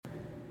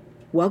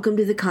Welcome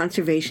to the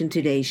Conservation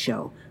Today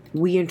show.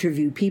 We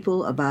interview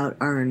people about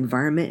our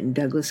environment in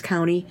Douglas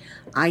County.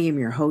 I am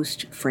your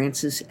host,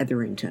 Frances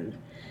Etherington.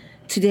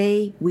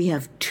 Today, we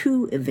have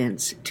two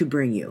events to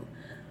bring you.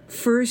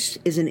 First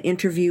is an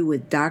interview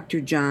with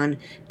Dr. John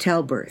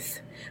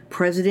Talberth,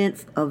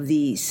 president of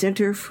the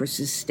Center for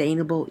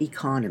Sustainable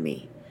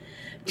Economy.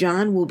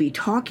 John will be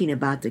talking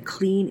about the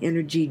Clean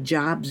Energy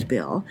Jobs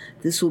Bill.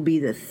 This will be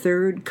the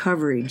third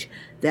coverage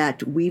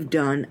that we've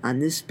done on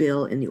this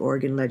bill in the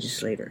Oregon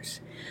legislators.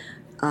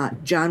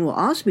 John will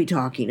also be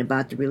talking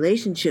about the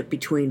relationship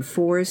between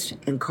forest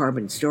and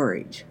carbon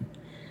storage.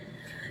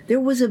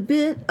 There was a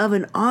bit of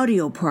an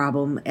audio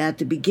problem at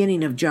the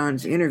beginning of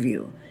John's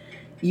interview.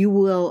 You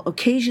will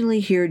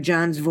occasionally hear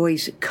John's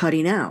voice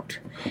cutting out.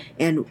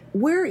 And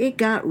where it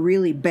got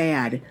really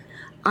bad,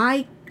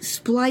 I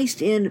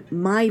spliced in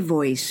my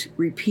voice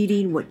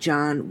repeating what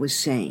John was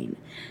saying.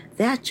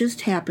 That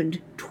just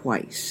happened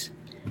twice.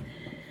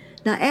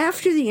 Now,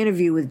 after the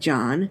interview with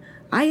John,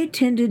 I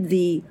attended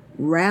the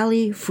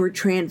Rally for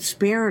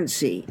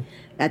Transparency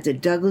at the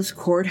Douglas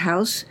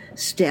Courthouse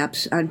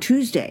steps on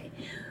Tuesday,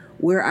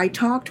 where I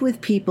talked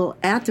with people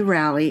at the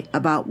rally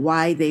about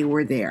why they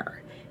were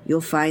there.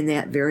 You'll find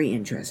that very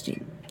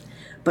interesting.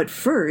 But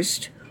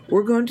first,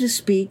 we're going to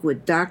speak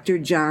with Dr.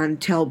 John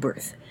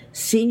Talberth,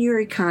 senior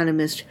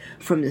economist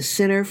from the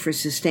Center for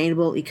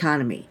Sustainable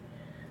Economy.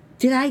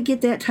 Did I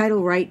get that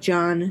title right,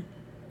 John?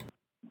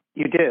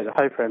 You did.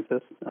 Hi,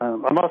 Frances.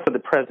 I'm also the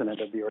president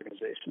of the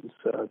organization,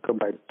 so I go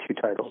by two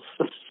titles.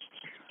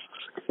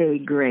 Okay,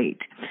 great.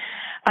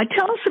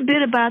 Tell us a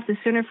bit about the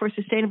Center for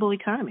Sustainable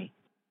Economy.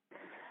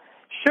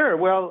 Sure.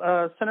 Well,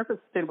 Center for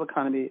Sustainable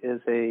Economy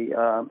is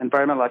a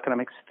environmental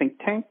economics think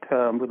tank.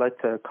 We like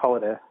to call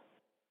it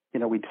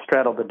we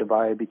straddle the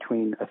divide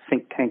between a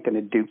think tank and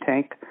a do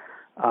tank.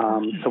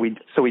 So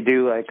we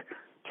do like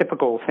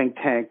typical think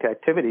tank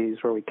activities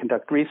where we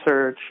conduct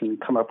research and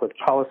come up with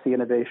policy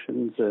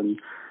innovations and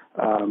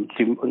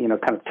do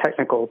kind of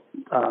technical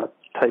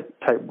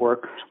type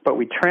work, but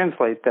we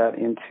translate that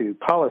into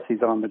policies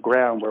on the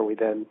ground where we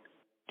then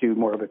do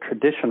more of a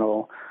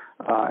traditional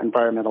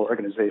environmental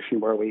organization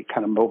where we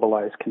kind of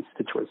mobilize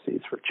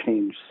constituencies for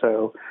change.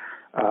 So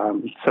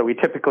we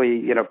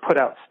typically put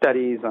out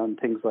studies on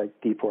things like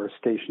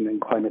deforestation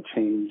and climate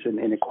change and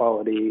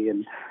inequality,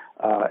 and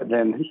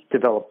then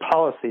develop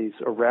policies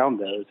around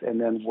those, and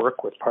then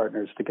work with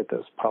partners to get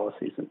those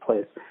policies in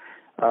place.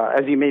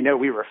 As you may know,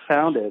 we were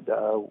founded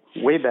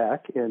way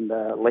back in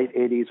the late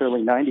 80s,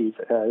 early 90s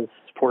as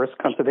Forest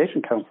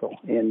Conservation Council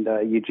in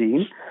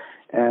Eugene,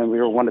 and we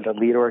were one of the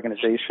lead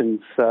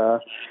organizations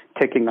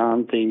taking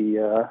on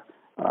the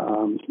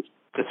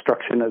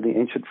destruction of the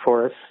ancient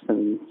forests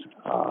and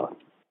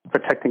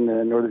protecting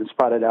the northern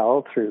spotted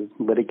owl through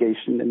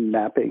litigation and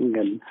mapping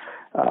and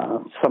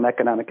some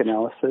economic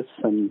analysis,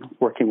 and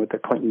working with the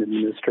Clinton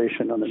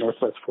administration on the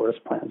Northwest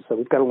Forest Plan. So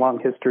we've got a long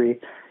history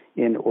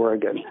in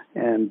Oregon,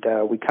 and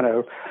we kind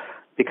of,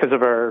 because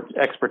of our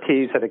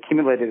expertise had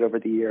accumulated over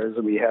the years,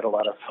 and we had a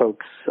lot of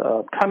folks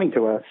coming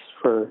to us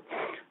for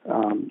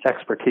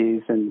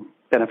expertise in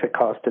benefit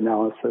cost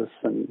analysis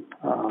and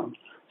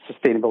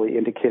sustainability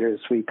indicators,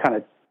 we kind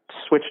of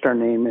switched our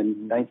name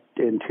in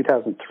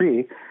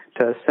 2003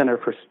 to Center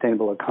for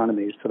Sustainable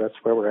Economy. So that's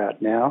where we're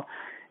at now.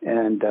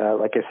 And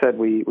like I said,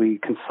 we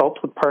consult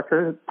with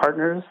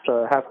partners.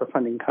 Half our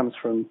funding comes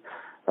from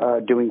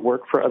doing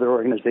work for other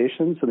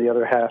organizations, and the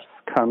other half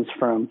comes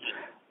from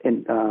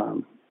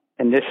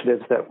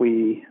initiatives that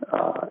we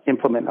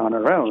implement on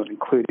our own,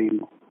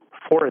 including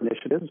 4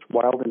 initiatives: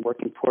 wild and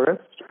working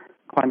forests,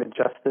 climate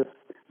justice,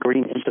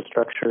 green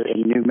infrastructure,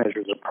 and new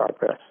measures of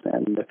progress.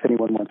 And if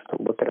anyone wants to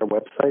look at our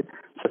website,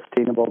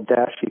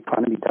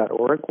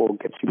 sustainable-economy.org, we'll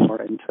get you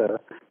more into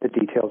the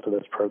details of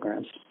those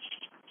programs.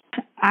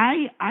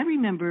 I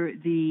remember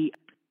the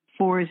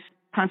Forest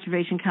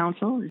Conservation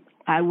Council.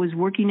 I was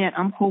working at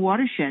Umpqua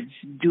Watersheds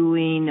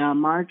doing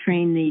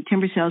monitoring the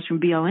timber sales from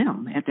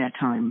BLM at that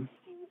time.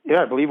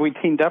 Yeah, I believe we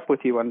teamed up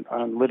with you on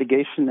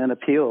litigation and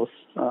appeals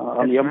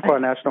on the Umpqua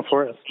National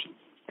Forest.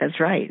 That's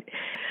right.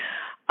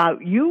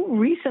 You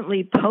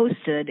recently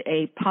posted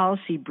a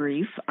policy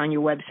brief on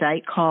your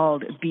website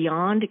called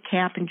Beyond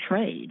Cap and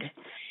Trade.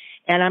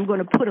 And I'm going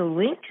to put a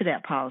link to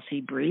that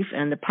policy brief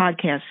and the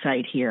podcast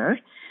site here.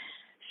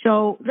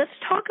 So let's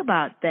talk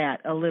about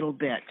that a little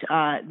bit.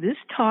 This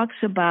talks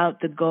about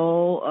the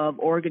goal of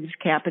Oregon's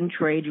cap and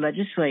trade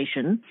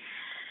legislation.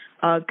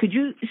 Could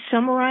you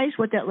summarize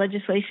what that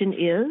legislation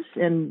is,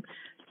 and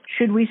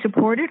should we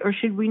support it or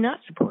should we not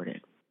support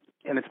it?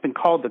 And it's been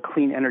called the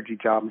Clean Energy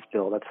Jobs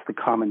Bill. That's the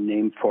common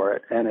name for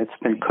it. And it's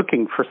been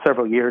cooking for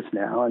several years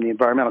now. And the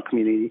environmental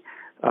community,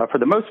 for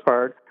the most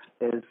part,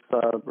 is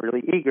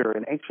really eager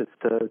and anxious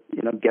to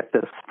get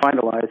this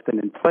finalized and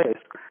in place.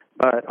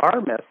 But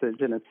our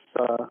message, and it's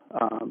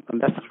a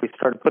message we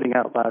started putting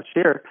out last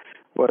year,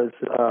 was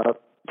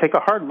take a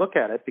hard look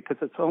at it, because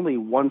it's only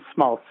one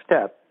small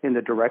step in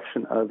the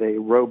direction of a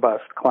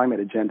robust climate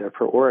agenda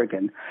for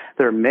Oregon.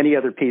 There are many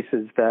other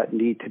pieces that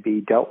need to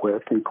be dealt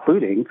with,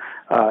 including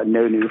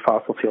no new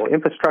fossil fuel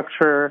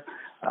infrastructure,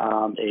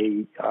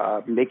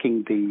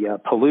 making the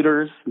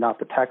polluters, not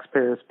the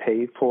taxpayers,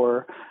 pay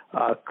for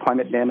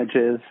climate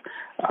damages,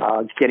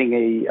 getting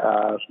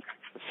a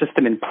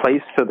system in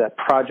place so that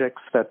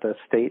projects that the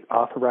state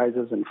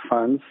authorizes and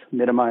funds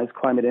minimize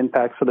climate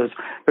impact. So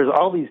there's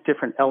all these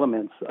different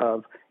elements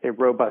of a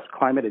robust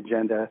climate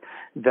agenda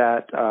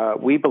that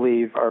we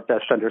believe are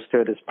best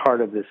understood as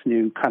part of this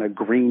new kind of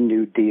Green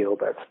New Deal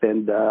that's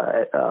been,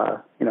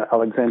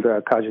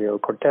 Alexandria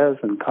Ocasio-Cortez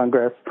and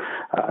Congress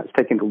is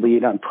taking the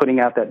lead on putting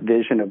out that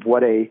vision of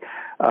what a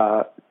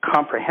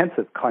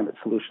comprehensive climate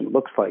solution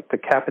looks like. The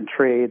cap and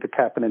trade, the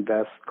cap and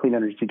invest, clean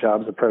energy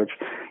jobs approach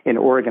in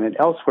Oregon and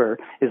elsewhere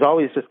is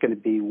always just going to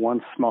be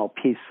one small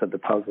piece of the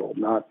puzzle,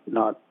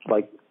 not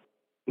like,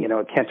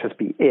 it can't just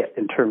be it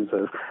in terms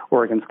of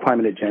Oregon's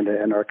climate agenda.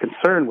 And our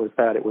concern was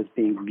that it was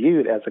being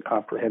viewed as a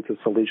comprehensive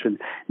solution.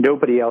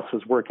 Nobody else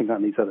was working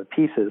on these other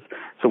pieces.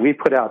 So we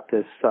put out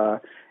this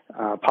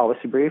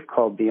policy brief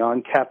called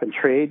Beyond Cap and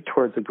Trade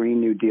Towards a Green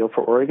New Deal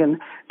for Oregon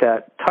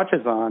that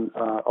touches on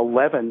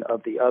 11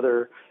 of the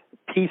other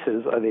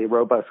pieces of a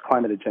robust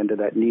climate agenda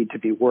that need to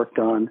be worked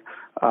on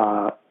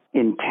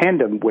in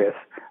tandem with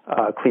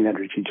clean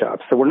energy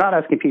jobs. So we're not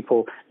asking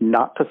people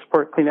not to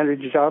support clean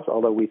energy jobs,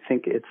 although we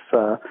think it's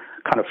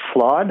kind of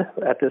flawed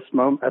at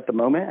the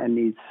moment and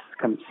needs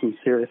some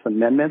serious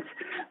amendments.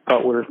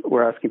 But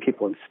we're asking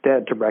people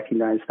instead to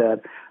recognize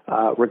that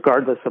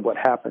regardless of what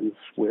happens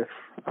with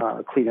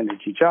clean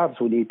energy jobs,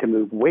 we need to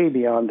move way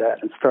beyond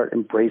that and start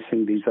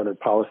embracing these other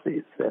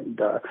policies. And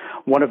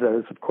one of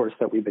those, of course,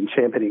 that we've been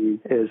championing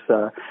is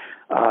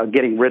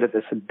getting rid of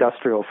this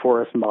industrial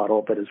forest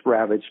model that has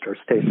ravaged our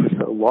state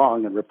for so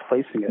long and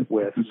replacing it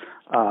with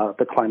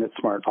the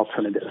climate-smart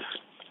alternatives.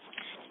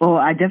 Well,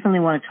 I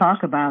definitely want to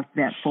talk about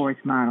that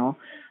forest model.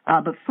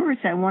 But first,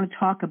 I want to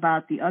talk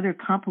about the other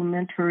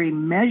complementary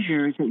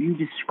measures that you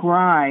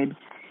describe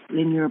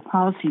in your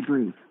policy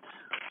brief,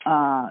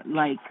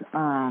 like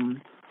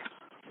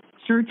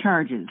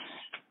surcharges.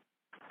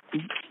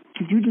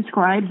 Could you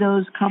describe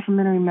those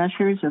complementary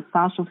measures of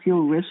fossil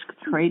fuel risk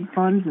trade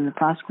funds and the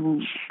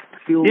fossil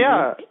fuel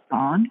risk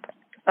bond?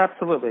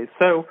 Absolutely.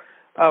 So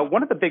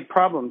one of the big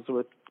problems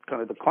with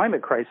kind of the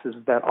climate crisis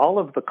is that all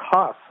of the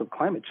costs of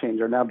climate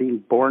change are now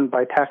being borne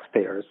by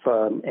taxpayers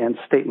and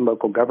state and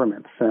local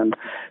governments. And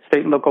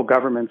state and local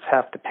governments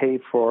have to pay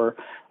for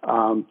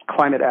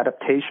climate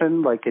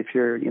adaptation. Like if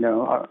you're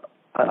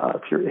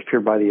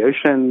by the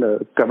ocean,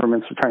 the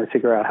governments are trying to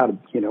figure out how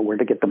to, where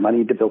to get the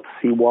money to build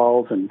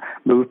seawalls and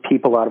move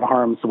people out of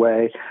harm's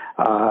way.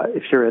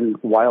 If you're in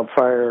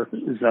wildfire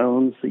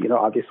zones,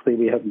 obviously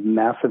we have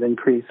massive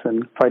increase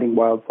in fighting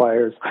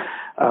wildfires.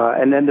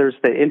 And then there's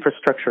the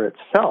infrastructure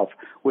itself,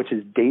 which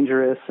is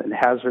dangerous and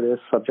hazardous,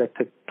 subject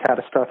to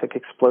catastrophic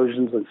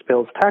explosions and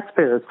spills.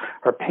 Taxpayers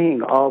are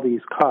paying all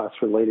these costs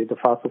related to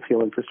fossil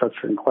fuel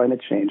infrastructure and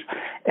climate change.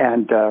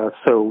 And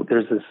so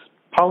there's this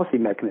policy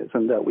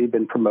mechanism that we've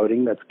been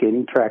promoting that's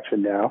gaining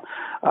traction now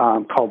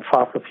called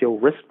fossil fuel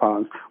risk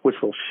bonds, which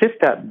will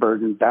shift that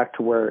burden back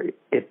to where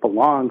it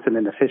belongs in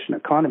an efficient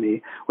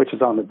economy, which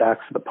is on the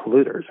backs of the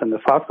polluters. And the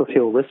fossil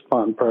fuel risk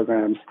bond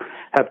programs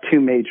have two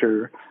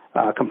major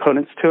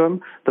components to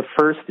them. The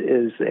first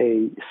is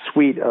a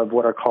suite of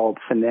what are called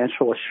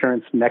financial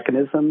assurance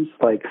mechanisms,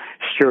 like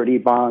surety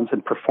bonds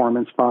and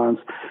performance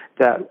bonds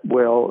that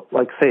will,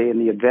 like say, in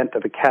the event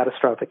of a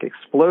catastrophic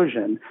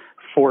explosion,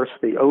 force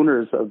the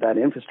owners of that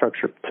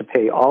infrastructure to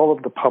pay all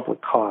of the public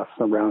costs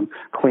around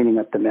cleaning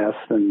up the mess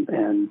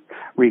and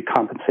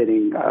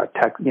recompensating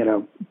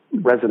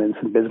residents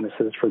and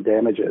businesses for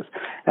damages.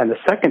 And the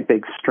second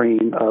big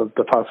stream of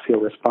the fossil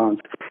fuel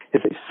response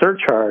is a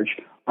surcharge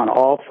on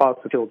all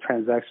fossil fuel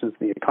transactions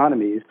in the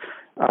economies,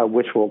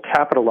 which will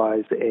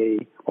capitalize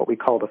what we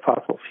call the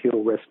Fossil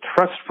Fuel Risk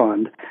Trust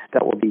Fund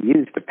that will be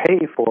used to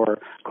pay for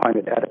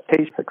climate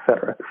adaptation, et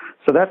cetera.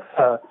 So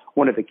that's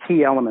one of the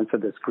key elements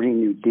of this Green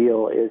New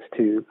Deal is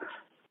to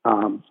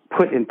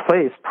put in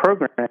place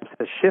programs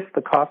to shift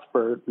the cost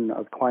burden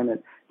of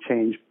climate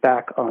change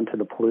back onto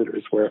the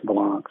polluters where it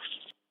belongs.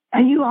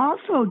 And you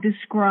also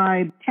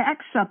describe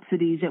tax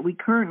subsidies that we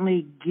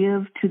currently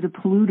give to the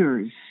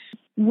polluters.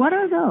 What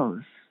are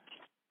those?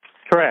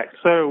 Correct.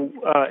 So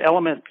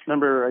element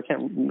number, I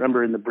can't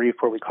remember in the brief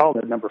where we called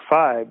it, number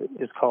 5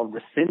 is called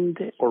rescind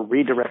or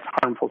redirect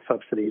harmful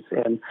subsidies.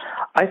 And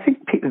I think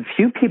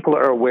few people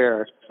are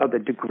aware of the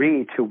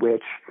degree to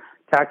which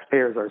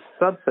taxpayers are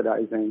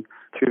subsidizing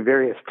through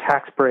various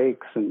tax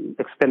breaks and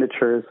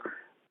expenditures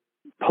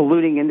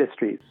polluting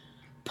industries.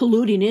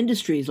 Polluting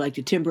industries like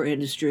the timber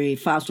industry,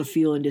 fossil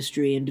fuel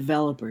industry, and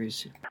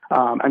developers.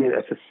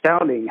 It's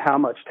astounding how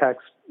much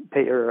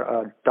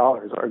taxpayer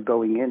dollars are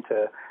going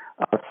into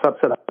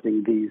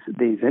subsidizing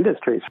these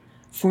industries.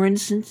 For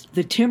instance,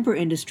 the timber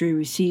industry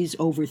receives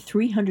over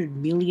 $300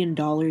 million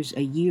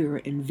a year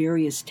in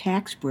various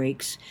tax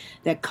breaks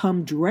that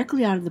come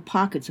directly out of the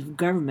pockets of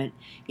government,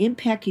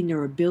 impacting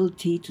their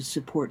ability to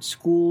support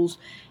schools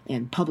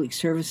and public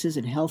services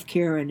and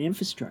healthcare and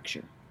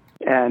infrastructure.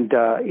 And,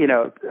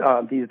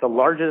 the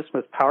largest,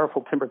 most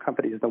powerful timber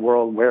companies in the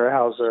world,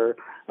 Weyerhaeuser,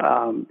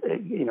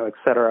 et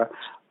cetera,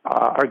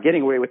 are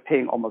getting away with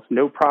paying almost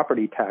no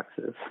property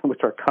taxes, which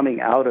are coming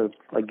out of,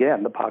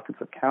 again, the pockets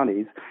of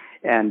counties.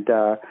 And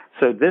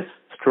so this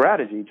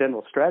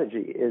general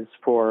strategy, is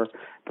for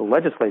the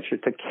legislature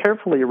to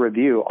carefully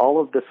review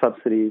all of the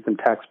subsidies and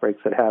tax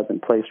breaks it has in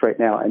place right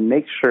now and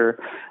make sure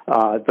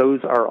those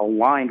are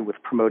aligned with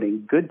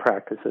promoting good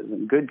practices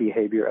and good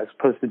behavior as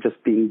opposed to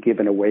just being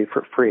given away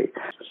for free.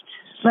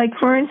 Like,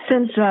 for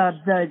instance,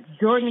 the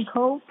Jordan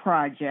Cove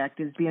project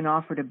is being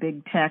offered a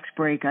big tax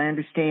break, I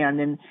understand.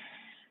 And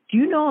do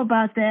you know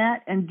about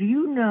that? And do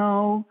you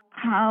know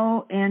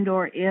how and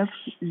or if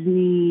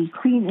the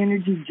Clean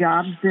Energy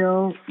Jobs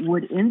Bill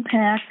would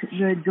impact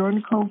the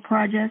Jordan Cove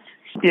project?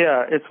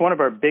 Yeah, it's one of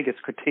our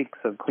biggest critiques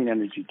of clean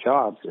energy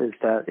jobs is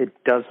that it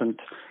doesn't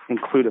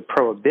include a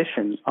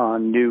prohibition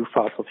on new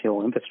fossil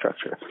fuel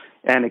infrastructure.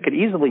 And it could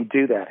easily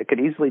do that. It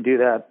could easily do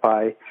that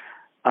by,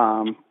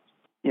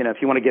 if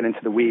you want to get into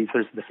the weeds,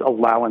 there's this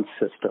allowance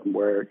system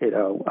where,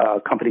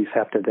 companies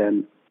have to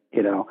then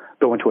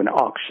go into an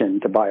auction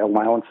to buy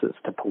allowances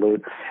to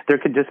pollute. There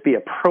could just be a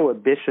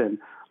prohibition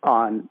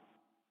on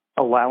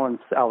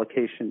allowance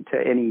allocation to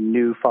any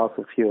new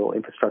fossil fuel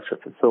infrastructure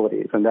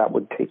facilities, and that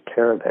would take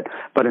care of it.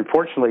 But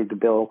unfortunately, the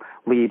bill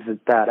leaves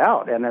that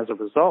out, and as a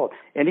result,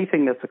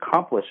 anything that's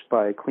accomplished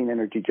by clean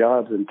energy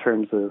jobs in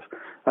terms of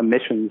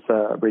emissions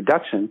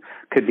reduction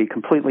could be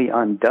completely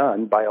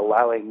undone by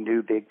allowing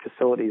new big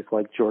facilities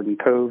like Jordan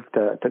Cove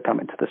to come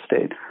into the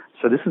state.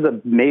 So this is a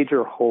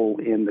major hole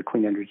in the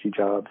clean energy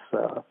jobs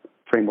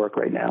framework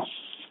right now.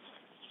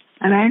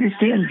 And I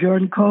understand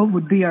Jordan Cove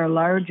would be our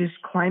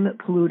largest climate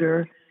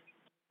polluter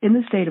in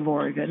the state of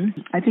Oregon.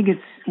 I think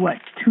it's,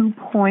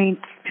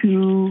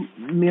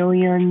 2.2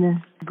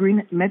 million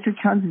metric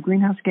tons of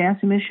greenhouse gas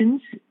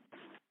emissions?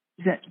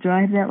 Do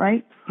I have that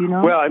right? Do you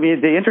know? Well, I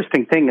mean, the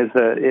interesting thing is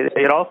that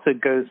it also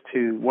goes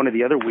to one of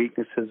the other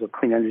weaknesses of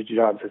clean energy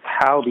jobs is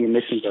how the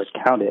emissions are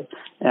counted.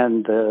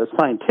 And the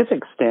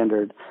scientific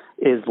standard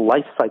is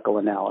life cycle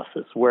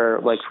analysis, where,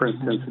 like, for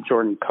instance, at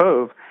Jordan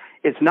Cove,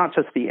 it's not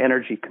just the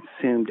energy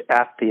consumed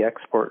at the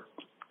export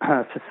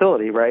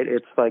facility, right?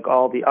 It's like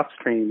all the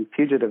upstream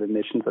fugitive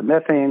emissions of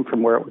methane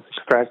from where it was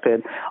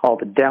extracted, all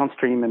the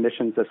downstream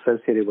emissions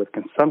associated with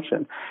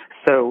consumption.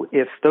 So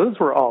if those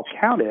were all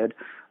counted,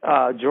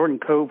 Jordan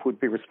Cove would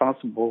be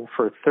responsible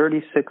for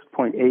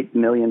 36.8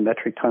 million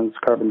metric tons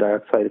carbon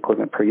dioxide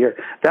equivalent per year.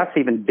 That's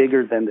even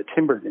bigger than the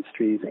timber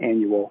industry's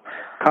annual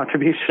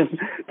contribution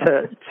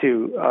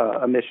to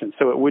emissions.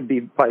 So it would be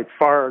by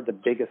far the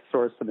biggest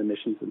source of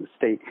emissions in the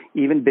state,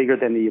 even bigger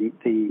than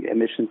the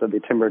emissions of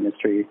the timber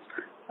industry,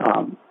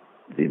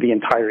 the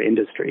entire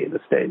industry in the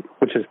state,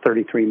 which is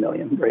 33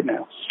 million right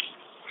now.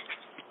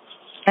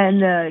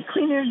 And the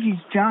Clean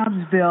Energy Jobs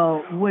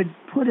Bill would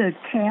put a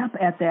cap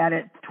at that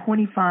at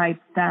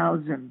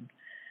 25,000.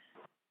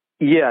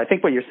 Yeah, I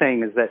think what you're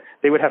saying is that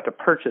they would have to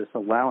purchase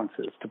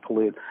allowances to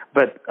pollute,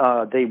 but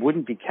they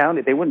wouldn't be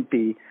counted. They wouldn't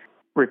be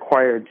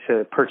required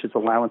to purchase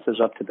allowances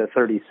up to the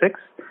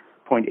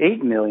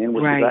 36.8 million,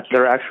 which is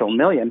their actual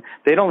million.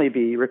 They'd only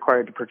be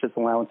required to purchase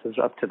allowances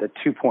up to the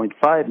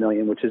 2.5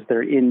 million, which is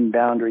their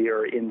in-boundary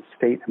or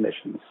in-state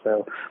emissions.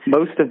 So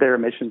most of their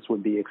emissions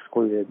would be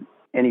excluded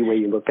any way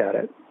you look at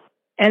it.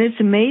 And it's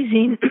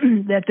amazing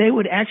that they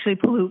would actually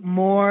pollute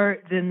more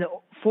than the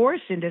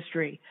forest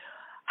industry.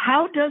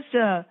 How does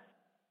the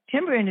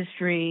timber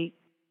industry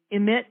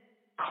emit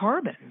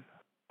carbon?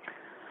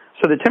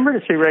 So the timber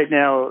industry right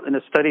now, in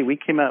a study we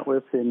came out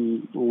with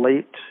in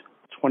late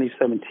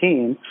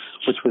 2017,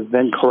 which was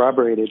then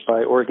corroborated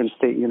by Oregon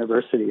State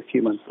University a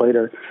few months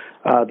later,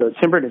 the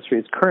timber industry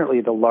is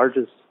currently the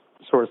largest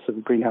source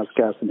of greenhouse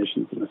gas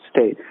emissions in the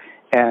state.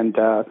 And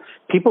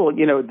people,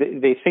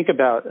 they think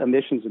about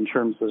emissions in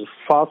terms of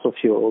fossil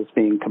fuels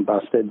being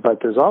combusted, but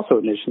there's also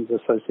emissions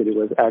associated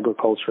with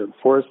agriculture and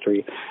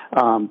forestry.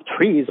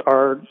 Trees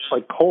are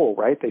like coal,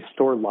 right? They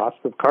store lots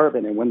of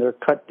carbon, and when they're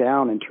cut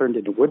down and turned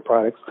into wood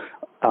products,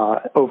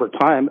 over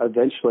time,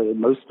 eventually,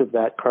 most of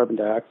that carbon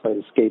dioxide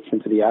escapes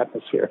into the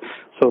atmosphere.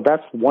 So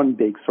that's one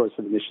big source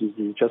of emissions,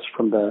 just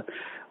from the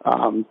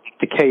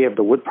decay of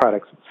the wood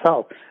products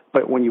itself.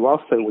 But when you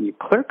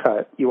clear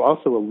cut, you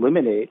also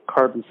eliminate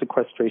carbon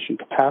sequestration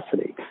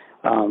capacity.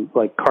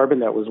 Like carbon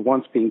that was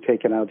once being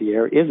taken out of the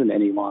air isn't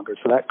any longer.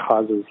 So that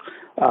causes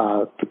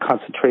the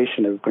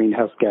concentration of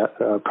greenhouse gas,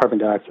 carbon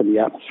dioxide in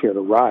the atmosphere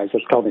to rise.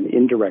 That's called an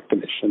indirect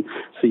emission.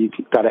 So you've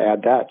got to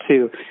add that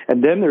too.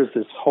 And then there's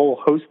this whole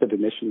host of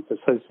emissions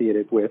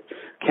associated with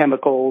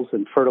chemicals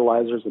and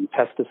fertilizers and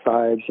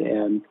pesticides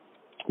and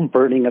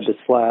burning of the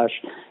slash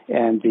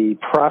and the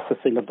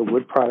processing of the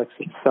wood products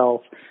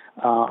itself.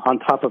 On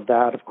top of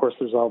that, of course,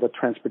 there's all the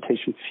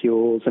transportation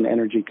fuels and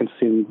energy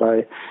consumed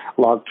by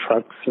log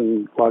trucks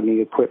and logging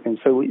equipment.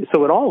 So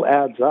it all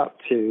adds up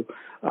to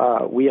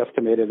we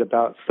estimated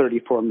about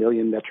 34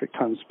 million metric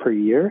tons per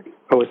year.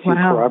 OSU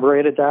Wow.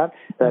 corroborated that.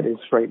 That is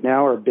right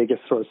now our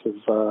biggest source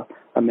of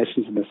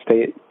emissions in the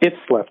state. It's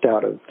left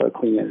out of the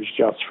Clean Energy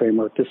Jobs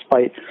Framework,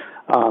 despite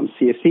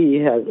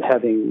CSE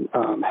having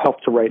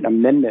helped to write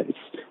amendments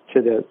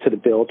to the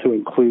bill to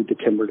include the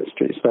timber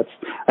industry. So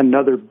that's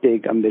another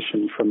big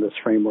emission from this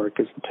framework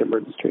is the timber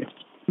industry.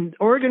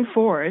 Oregon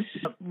forests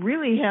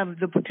really have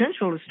the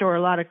potential to store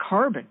a lot of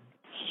carbon.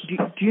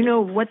 Do you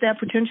know what that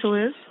potential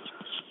is?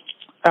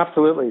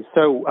 Absolutely.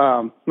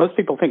 So most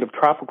people think of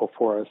tropical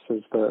forests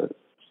as the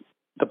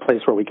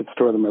place where we could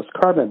store the most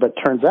carbon, but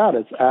turns out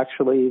it's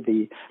actually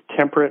the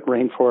temperate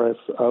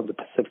rainforests of the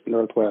Pacific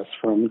Northwest,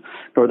 from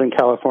Northern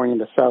California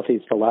to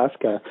Southeast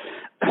Alaska.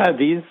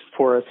 These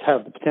forests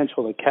have the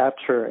potential to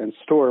capture and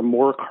store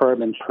more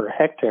carbon per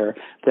hectare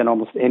than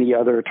almost any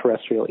other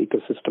terrestrial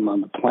ecosystem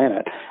on the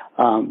planet.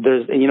 A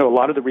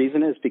lot of the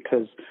reason is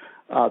because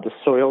the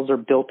soils are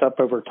built up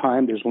over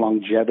time. There's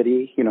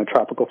longevity.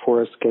 Tropical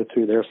forests go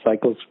through their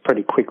cycles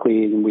pretty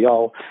quickly, and we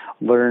all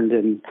learned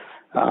in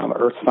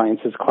earth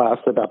sciences class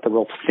about the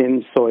real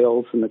thin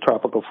soils in the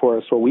tropical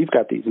forest. Well, we've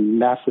got these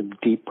massive,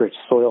 deep, rich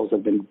soils that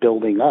have been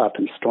building up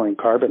and storing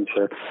carbon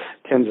for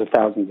tens of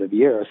thousands of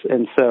years.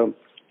 And so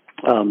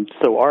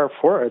our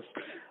forests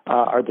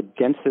are the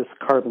densest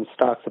carbon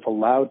stocks, if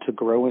allowed to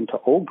grow into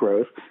old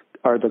growth,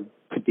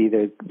 could be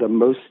the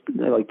most,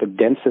 like the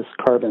densest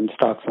carbon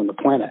stocks on the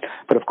planet.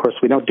 But of course,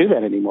 we don't do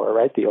that anymore,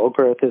 right? The old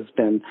growth has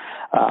been,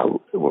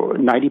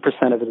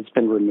 90% of it has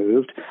been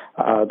removed.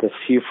 The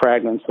few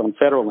fragments on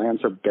federal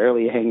lands are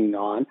barely hanging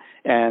on,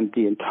 and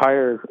the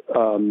entire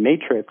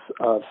matrix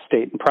of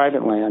state and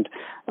private land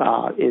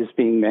is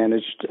being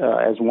managed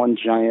as one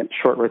giant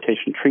short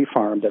rotation tree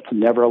farm that's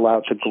never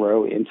allowed to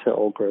grow into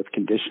old growth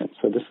conditions.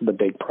 So this is the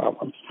big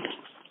problem.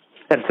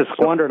 And it's a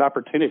squandered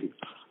opportunity.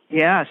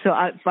 Yeah, so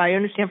if I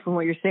understand from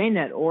what you're saying,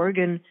 that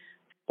Oregon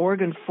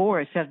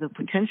forests have the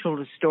potential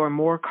to store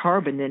more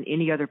carbon than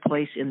any other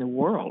place in the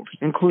world,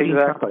 including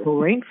tropical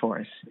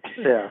rainforests.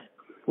 Yeah.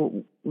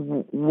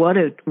 What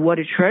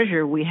a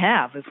treasure we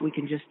have if we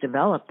can just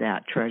develop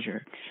that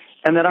treasure.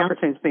 And that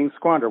opportunity is being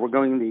squandered. We're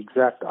going in the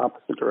exact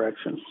opposite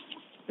direction.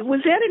 Was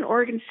that an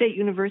Oregon State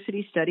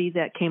University study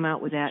that came out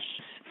with that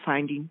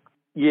finding?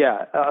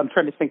 Yeah, I'm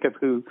trying to think of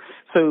who.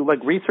 So,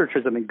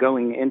 researchers have been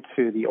going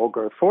into the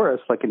old-growth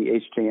forests, like in the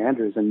H.J.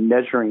 Andrews, and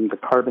measuring the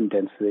carbon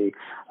density.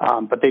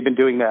 But they've been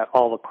doing that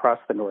all across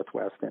the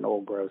Northwest in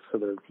old growth. So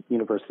the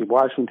University of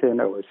Washington,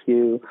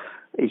 OSU,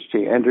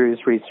 H.J. Andrews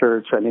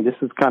research. I mean, this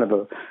is kind of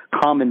a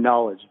common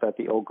knowledge that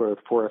the old-growth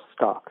forest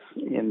stocks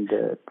in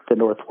the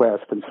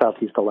Northwest and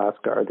Southeast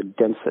Alaska are the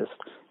densest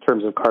in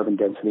terms of carbon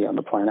density on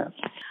the planet.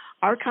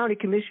 Our county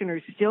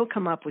commissioners still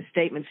come up with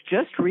statements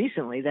just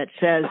recently that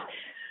says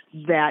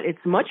that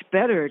it's much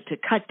better to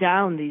cut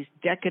down these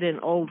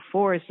decadent old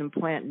forests and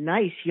plant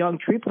nice young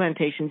tree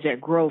plantations that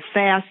grow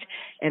fast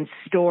and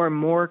store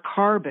more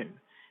carbon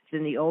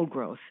than the old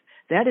growth.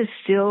 That is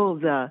still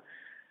the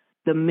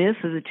myth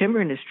of the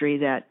timber industry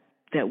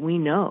that we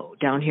know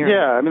down here.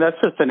 Yeah, I mean, that's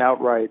just an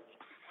outright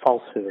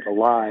falsehood, a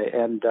lie.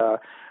 And,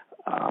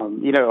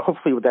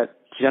 hopefully with that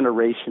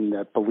generation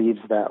that believes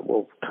that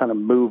will kind of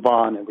move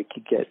on, and we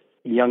could get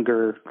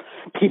younger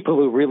people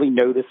who really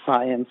know the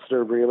science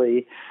are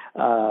really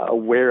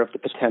aware of the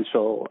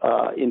potential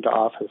into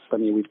office. I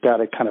mean, we've got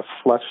to kind of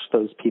flush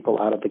those people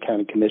out of the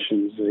county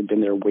commissions. They've been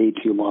there way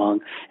too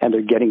long, and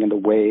they're getting in the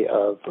way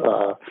of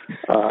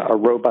a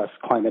robust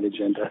climate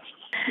agenda.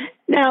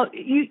 Now,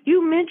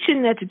 you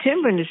mentioned that the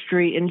timber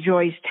industry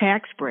enjoys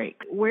tax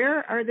breaks.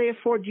 Where are they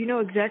afforded? Do you know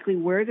exactly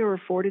where they're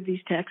afforded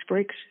these tax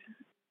breaks?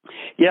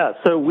 Yeah,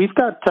 so we've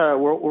got,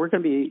 we're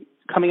going to be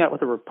coming out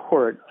with a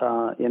report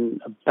in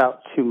about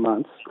 2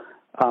 months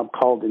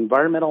called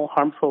Environmentally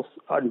Harmful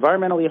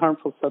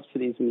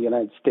Subsidies in the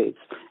United States.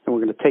 And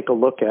we're going to take a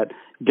look at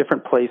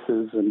different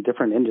places and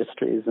different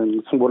industries.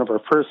 And so one of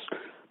our first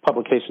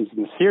publications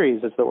in the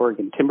series is the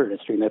Oregon timber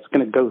industry, and that's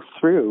going to go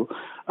through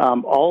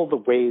all the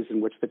ways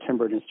in which the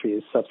timber industry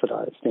is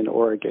subsidized in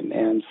Oregon.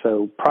 And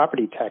so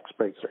property tax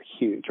breaks are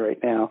huge right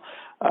now.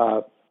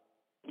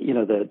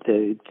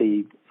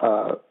 The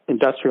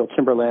industrial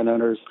timber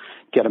landowners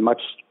get a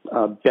much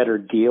better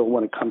deal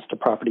when it comes to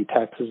property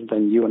taxes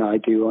than you and I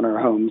do on our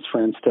homes,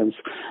 for instance.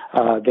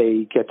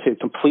 They get to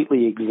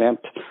completely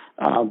exempt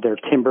their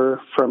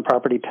timber from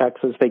property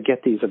taxes. They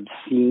get these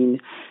obscene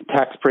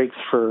tax breaks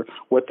for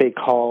what they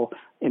call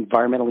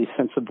environmentally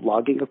sensitive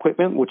logging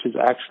equipment, which is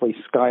actually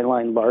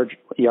skyline large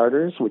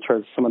yarders, which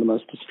are some of the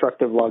most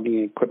destructive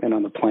logging equipment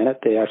on the planet.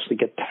 They actually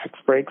get tax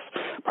breaks,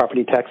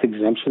 property tax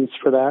exemptions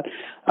for that.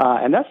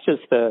 And that's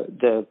just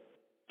the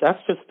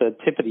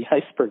tip of the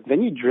iceberg.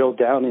 Then you drill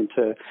down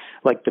into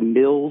the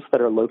mills that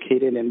are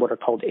located in what are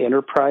called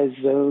enterprise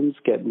zones,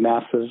 get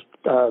massive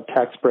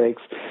tax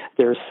breaks.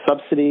 There's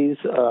subsidies,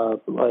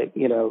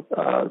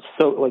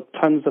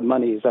 tons of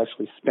money is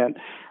actually spent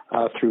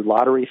through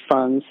lottery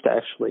funds to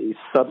actually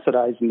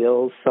subsidize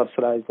mills,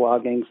 subsidize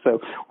logging. So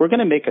we're going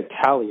to make a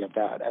tally of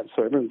that, and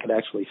so everyone can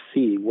actually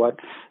see what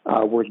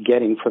we're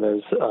getting for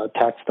those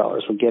tax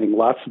dollars. We're getting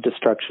lots of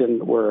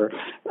destruction. We're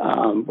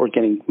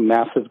getting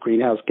massive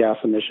greenhouse gas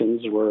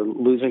emissions. We're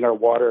losing our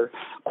water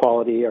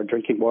quality. Our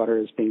drinking water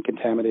is being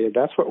contaminated.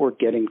 That's what we're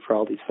getting for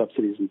all these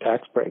subsidies and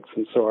tax breaks.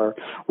 And so our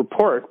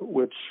report,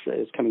 which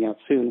is coming out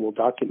soon, will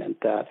document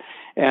that.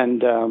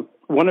 And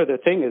one other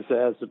thing is,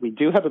 as we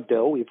do have a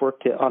bill, we've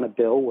worked on a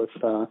bill with,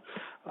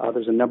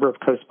 there's a number of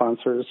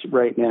co-sponsors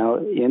right now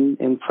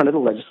in front of the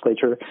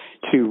legislature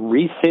to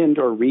rescind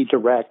or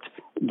redirect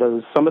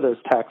some of those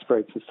tax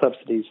breaks and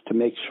subsidies to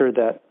make sure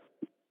that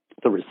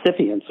the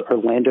recipients are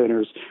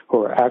landowners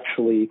who are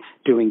actually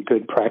doing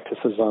good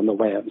practices on the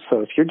land.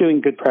 So if you're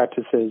doing good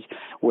practices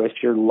with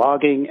your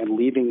logging and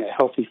leaving a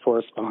healthy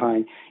forest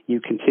behind,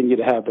 you continue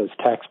to have those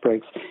tax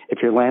breaks. If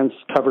your land's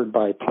covered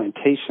by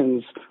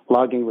plantations,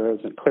 logging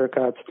roads, and clear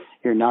cuts,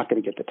 you're not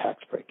going to get the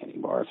tax break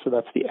anymore. So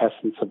that's the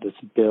essence of this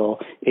bill,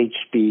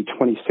 HB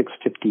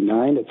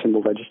 2659. It's in the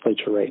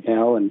legislature right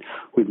now, and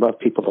we'd love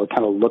people to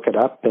kind of look it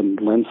up and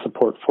lend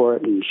support for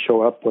it and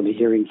show up when the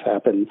hearings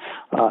happen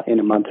in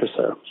a month or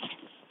so.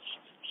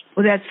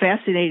 Well, that's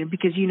fascinating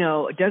because, you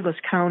know, Douglas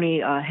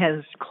County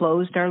has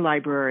closed our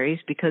libraries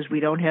because we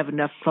don't have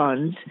enough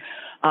funds.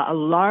 A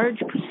large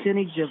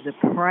percentage of the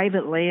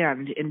private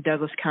land in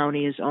Douglas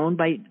County is owned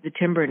by the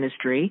timber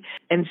industry,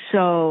 and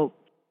so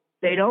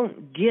they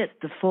don't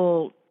get the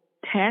full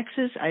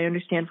taxes. I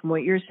understand from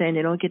what you're saying,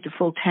 they don't get the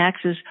full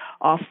taxes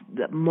off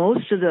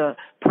most of the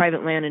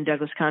private land in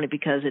Douglas County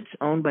because it's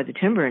owned by the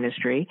timber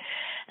industry.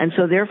 And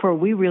so therefore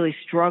we really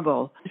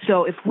struggle.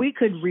 So if we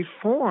could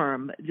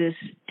reform this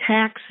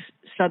tax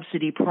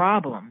subsidy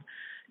problem,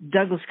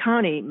 Douglas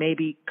County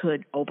maybe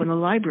could open a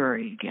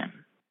library again.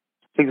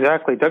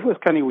 Exactly. Douglas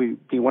County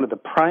would be one of the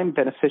prime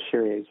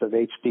beneficiaries of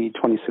HB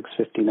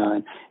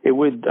 2659. It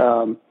would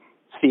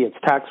see its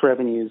tax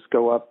revenues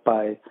go up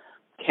by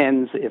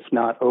tens, if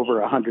not over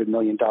 $100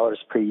 million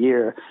per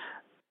year.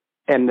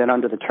 And then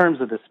under the terms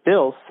of this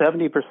bill,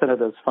 70% of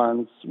those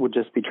funds would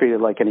just be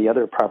treated like any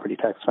other property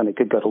tax fund. It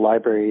could go to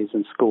libraries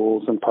and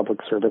schools and public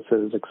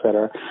services, et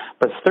cetera.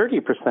 But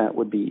 30%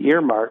 would be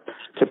earmarked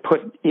to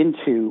put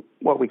into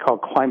what we call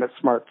climate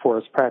smart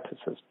forest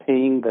practices,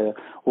 paying the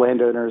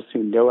landowners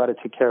who know how to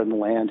take care of the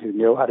land, who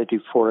know how to do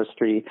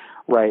forestry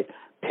right,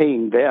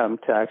 paying them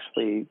to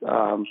actually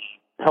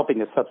helping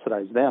to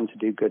subsidize them to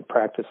do good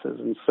practices.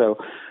 And so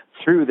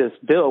through this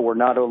bill, we're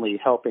not only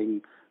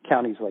helping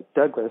counties like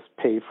Douglas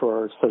pay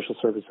for social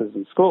services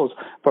in schools,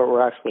 but we're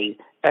actually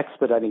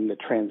expediting the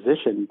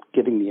transition,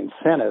 giving the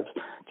incentive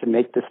to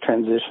make this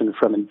transition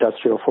from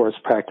industrial forest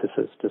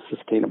practices to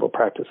sustainable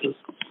practices.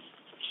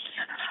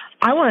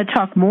 I want to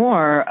talk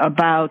more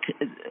about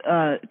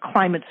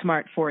climate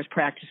smart forest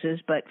practices,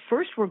 but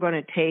first we're going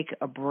to take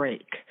a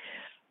break.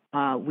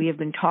 We have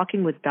been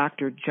talking with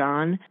Dr.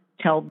 John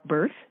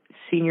Talberth,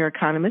 Senior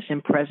Economist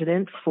and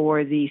President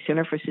for the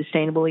Center for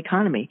Sustainable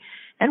Economy,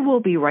 and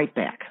we'll be right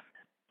back.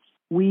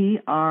 We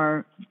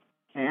are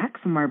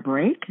back from our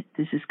break.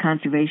 This is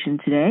Conservation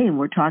Today, and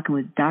we're talking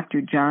with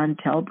Dr. John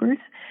Talberth,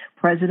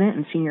 President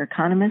and Senior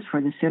Economist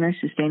for the Center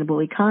for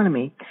Sustainable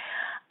Economy.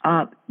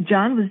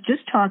 John was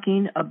just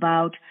talking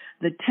about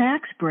the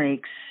tax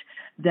breaks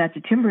that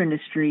the timber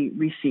industry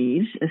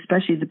receives,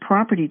 especially the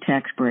property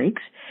tax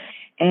breaks,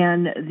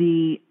 and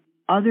the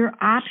other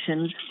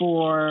options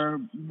for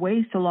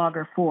ways to log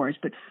our forest.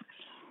 But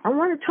I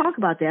want to talk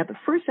about that. But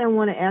first I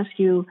want to ask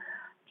you,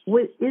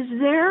 is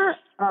there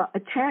a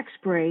tax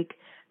break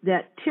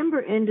that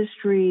timber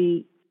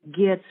industry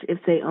gets if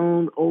they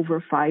own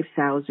over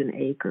 5,000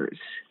 acres,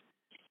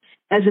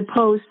 as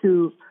opposed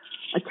to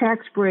a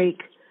tax break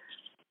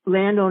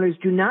landowners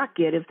do not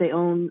get if they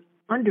own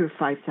under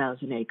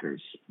 5,000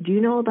 acres? Do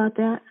you know about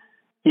that?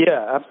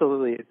 Yeah,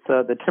 absolutely. It's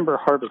the timber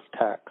harvest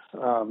tax.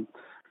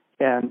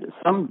 And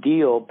some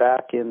deal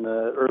back in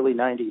the early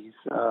 90s,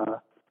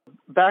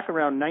 back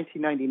around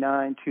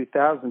 1999,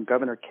 2000,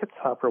 Governor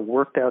Kitzhafer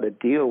worked out a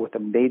deal with the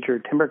major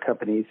timber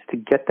companies to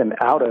get them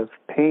out of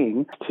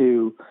paying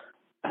to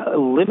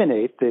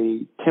eliminate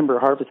the timber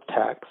harvest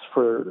tax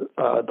for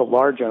the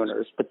large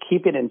owners, but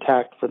keep it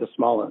intact for the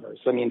small owners.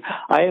 I mean,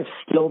 I have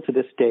still to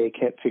this day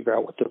can't figure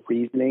out what the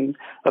reasoning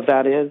of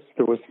that is.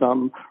 There was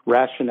some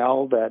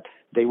rationale that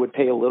they would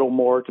pay a little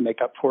more to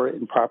make up for it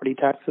in property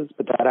taxes,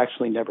 but that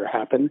actually never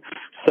happened.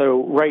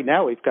 So right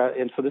now we've got,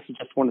 and so this is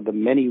just one of the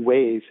many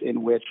ways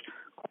in which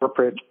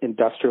corporate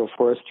industrial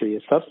forestry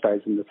is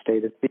subsidized in the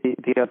state.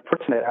 The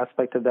unfortunate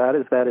aspect of that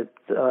is that it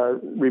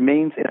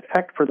remains in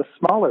effect for the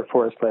smaller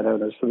forest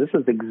landowners. So this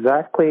is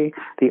exactly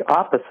the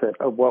opposite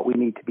of what we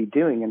need to be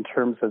doing in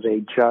terms of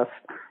a just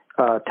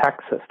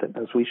tax system,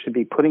 as we should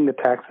be putting the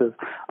taxes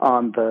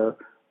on the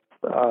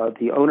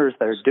owners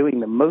that are doing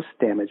the most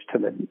damage to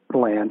the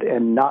land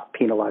and not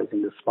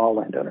penalizing the small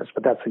landowners.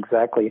 But that's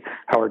exactly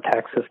how our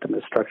tax system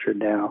is structured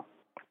now.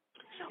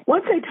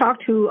 Once I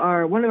talked to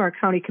one of our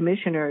county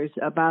commissioners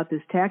about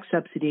this tax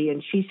subsidy,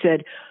 and she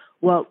said,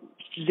 Well,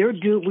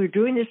 we're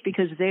doing this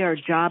because they are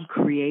job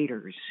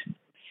creators,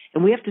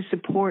 and we have to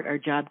support our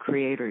job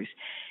creators.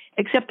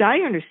 Except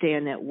I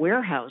understand that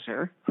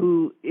Weyerhaeuser,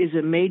 who is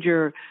a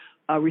major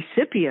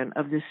recipient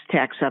of this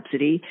tax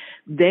subsidy,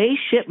 they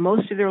ship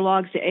most of their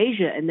logs to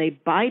Asia, and they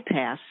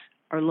bypass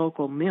our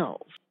local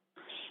mills.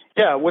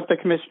 Yeah, what the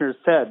commissioner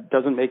said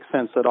doesn't make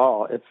sense at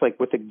all. It's like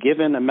with a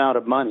given amount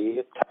of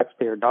money,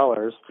 taxpayer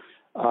dollars,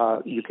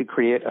 you could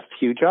create a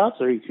few jobs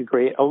or you could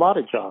create a lot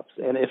of jobs.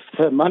 And if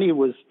the money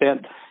was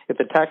spent, if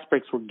the tax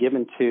breaks were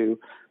given to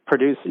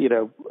produce,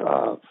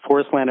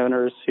 forest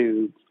landowners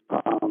who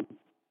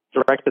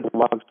directed the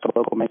logs to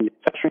local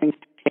manufacturing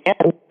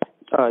and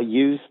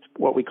used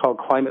what we call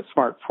climate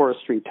smart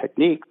forestry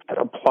techniques that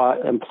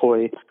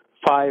employ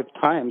 5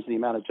 times the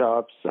amount of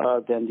jobs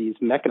than these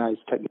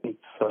mechanized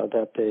techniques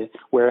that the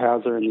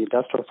Weyerhaeuser and the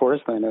industrial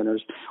forest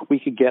landowners, we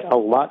could get a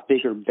lot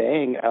bigger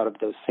bang out of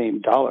those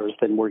same dollars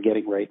than we're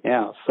getting right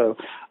now. So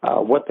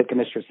what the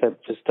commissioner said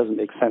just doesn't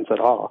make sense at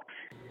all.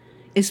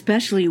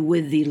 Especially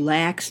with the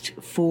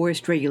laxed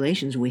forest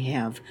regulations we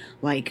have,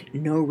 like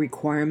no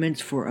requirements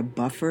for a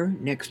buffer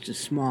next to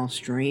small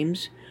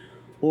streams,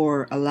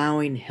 or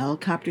allowing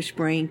helicopter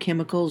spraying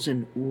chemicals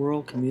in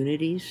rural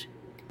communities.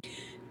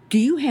 Do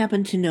you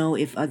happen to know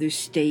if other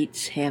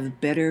states have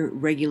better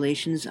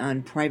regulations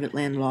on private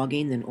land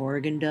logging than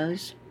Oregon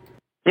does?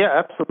 Yeah,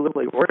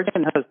 absolutely.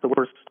 Oregon has the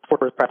worst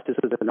forest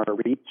practices in our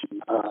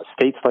region.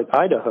 States like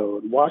Idaho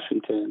and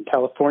Washington,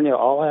 California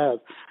all have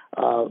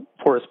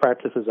Forest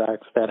Practices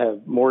Acts that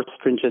have more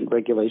stringent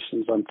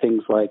regulations on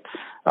things like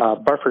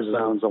buffer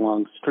zones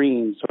along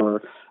streams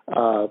or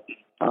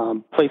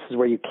places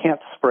where you can't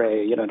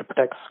spray, to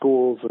protect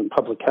schools and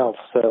public health.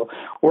 So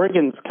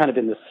Oregon's kind of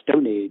in the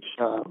Stone Age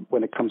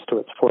when it comes to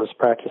its Forest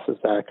Practices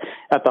Act.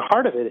 At the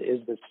heart of it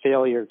is this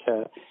failure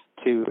to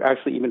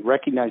actually even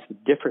recognize the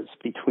difference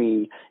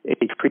between a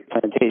tree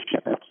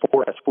plantation and a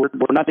forest. We're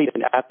not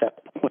even at that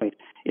point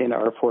in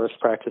our forest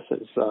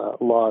practices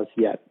laws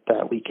yet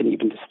that we can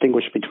even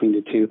distinguish between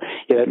the two.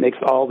 It makes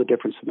all the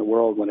difference in the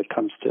world when it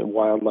comes to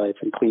wildlife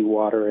and clean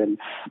water and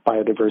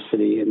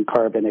biodiversity and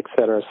carbon, et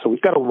cetera. So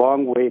we've got a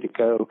long way to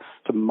go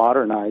to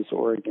modernize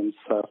Oregon's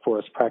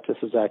Forest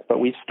Practices Act. But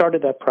we've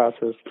started that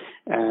process,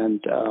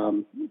 and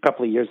a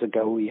couple of years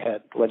ago we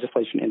had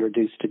legislation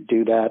introduced to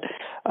do that.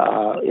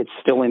 It's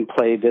still in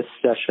play this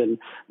session,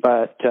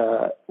 but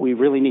we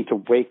really need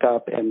to wake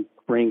up and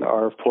bring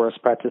our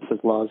forest practices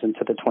laws into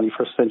the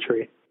 21st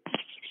century.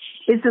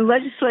 Is the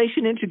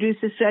legislation introduced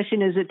this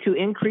session, is it to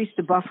increase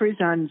the buffers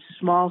on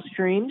small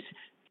streams?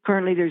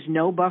 Currently there's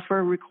no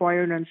buffer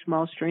required on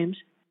small streams?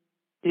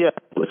 Yeah,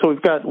 so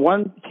we've got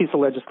one piece of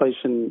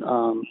legislation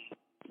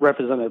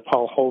Representative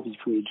Paul Holvey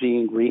from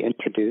Eugene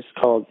reintroduced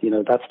called,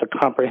 that's the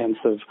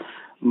comprehensive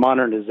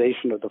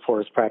modernization of the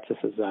Forest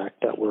Practices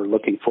Act that we're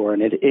looking for,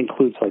 and it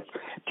includes like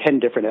 10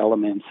 different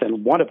elements,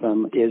 and one of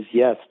them is,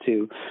 yes,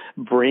 to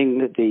bring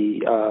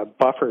the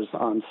buffers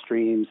on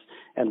streams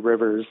and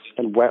rivers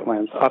and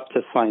wetlands up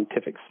to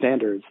scientific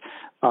standards.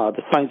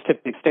 The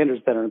scientific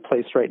standards that are in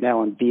place right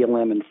now on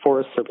BLM and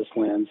Forest Service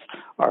lands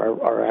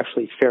are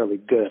actually fairly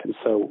good, and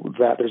so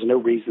that there's no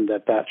reason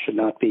that should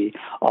not be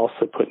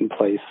also put in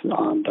place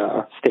on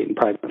state and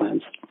private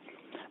lands.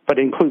 But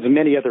it includes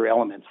many other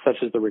elements, such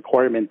as the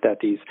requirement that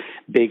these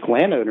big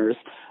landowners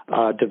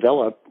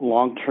develop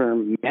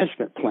long-term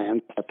management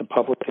plans that the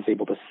public is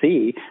able to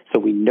see so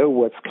we know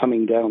what's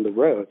coming down the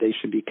road. They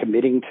should be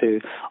committing to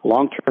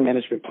long-term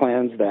management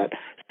plans that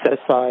set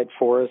aside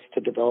forests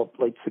to develop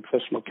late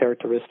successional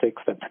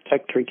characteristics, that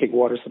protect drinking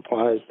water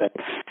supplies, that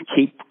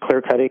keep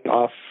clear-cutting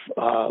off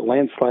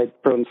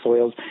landslide-prone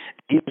soils.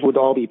 These would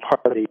all be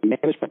part of a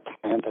management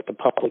plan that the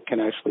public can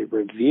actually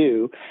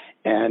review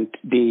and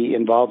be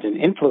involved in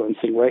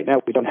influencing. Right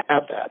now, we don't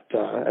have that,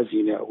 as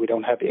you know. We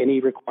don't have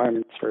any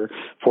requirements for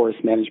forest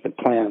management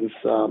plans,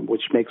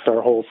 which makes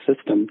our whole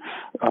system,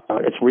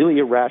 it's really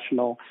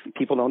irrational.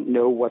 People don't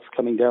know what's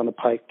coming down the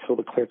pike till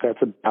the clear cut's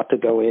about to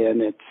go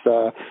in.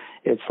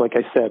 It's like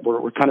I said,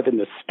 we're kind of in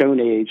the Stone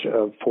Age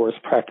of forest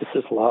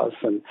practices laws,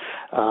 and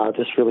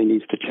this really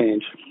needs to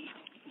change.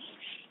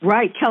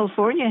 Right.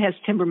 California has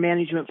timber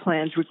management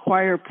plans,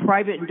 require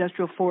private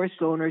industrial forest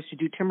owners to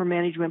do timber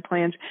management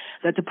plans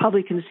that the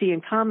public can see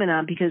and comment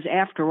on because,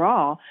 after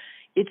all,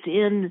 it's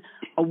in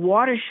a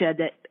watershed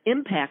that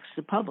impacts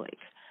the public.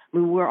 I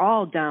mean, we're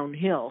all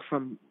downhill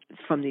from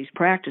these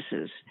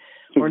practices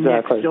or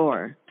Exactly. next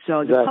door.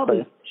 So the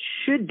public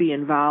should be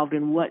involved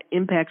in what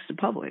impacts the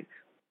public.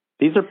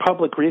 These are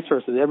public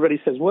resources.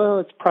 Everybody says, well,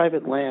 it's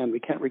private land. We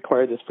can't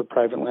require this for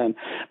private land.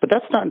 But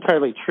that's not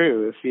entirely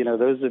true. If,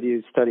 those of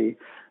you who study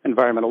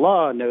environmental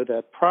law know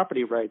that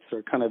property rights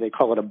are kind of, they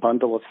call it a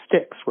bundle of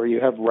sticks, where you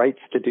have rights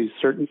to do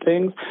certain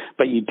things,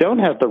 but you don't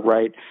have the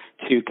right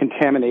to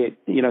contaminate,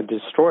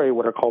 destroy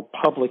what are called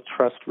public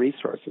trust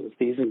resources.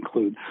 These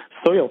include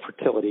soil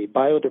fertility,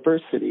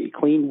 biodiversity,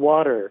 clean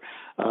water,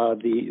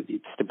 the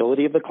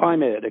stability of the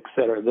climate, et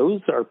cetera.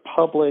 Those are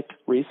public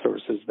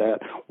resources that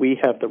we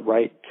have the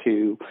right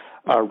to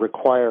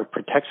require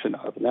protection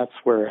of. And that's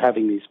where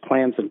having these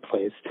plans in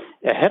place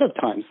ahead of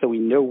time so we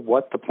know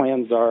what the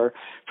plans are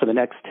for the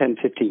next 10,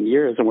 15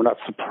 years and we're not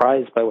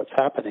surprised by what's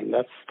happening.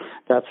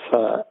 That's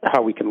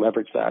how we can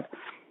leverage that.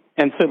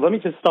 And so let me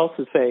just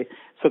also say,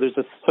 so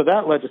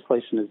that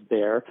legislation is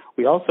there.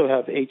 We also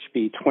have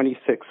HB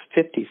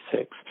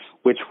 2656,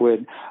 which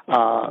would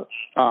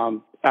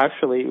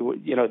actually,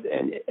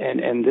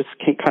 and this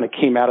kind of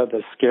came out of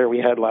the scare we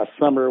had last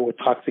summer with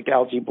toxic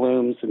algae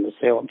blooms in the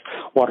Salem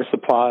water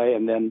supply,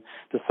 and then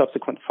the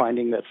subsequent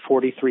finding that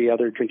 43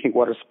 other drinking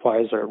water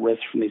supplies are at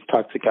risk from these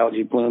toxic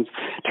algae blooms.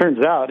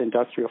 Turns out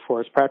industrial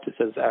forest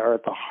practices are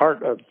at the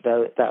heart of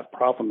that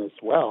problem as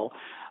well.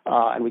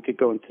 And we could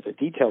go into the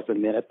details in a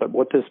minute, but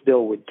what this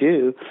bill would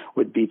do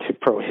would be to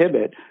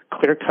prohibit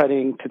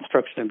clear-cutting,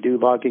 construction of new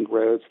logging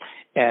roads,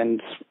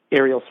 and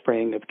aerial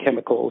spraying of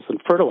chemicals and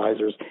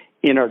fertilizers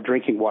in our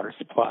drinking water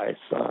supplies,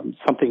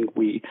 something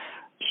we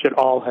should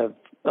all have.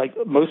 Like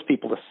most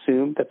people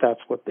assume that that's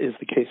what is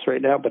the case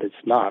right now, but it's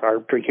not. Our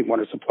drinking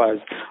water supplies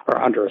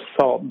are under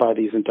assault by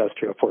these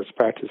industrial forest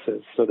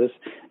practices. So this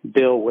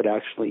bill would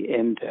actually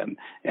end them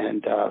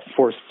and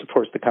force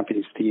the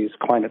companies to use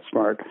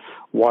climate-smart,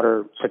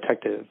 water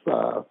protective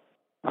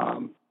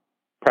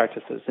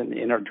practices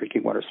in our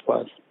drinking water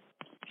supplies.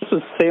 This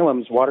was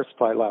Salem's water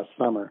supply last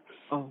summer.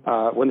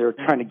 When they were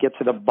trying to get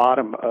to the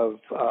bottom of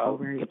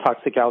the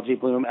toxic algae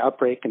bloom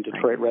outbreak in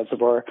Detroit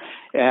Reservoir.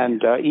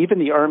 And even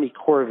the Army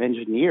Corps of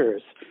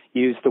Engineers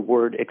used the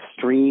word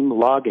extreme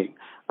logging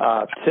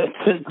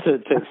to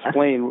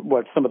explain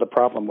what some of the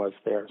problem was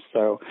there.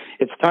 So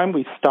it's time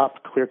we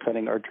stopped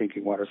clear-cutting our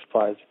drinking water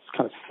supplies. It's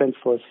kind of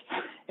senseless,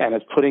 and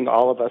it's putting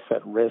all of us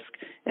at risk,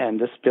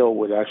 and this bill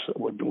would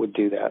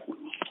do that.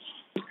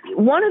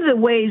 One of the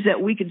ways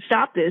that we could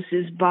stop this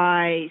is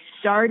by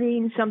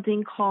starting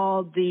something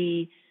called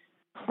the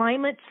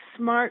Climate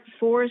Smart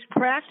Forest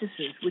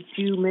Practices, which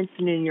you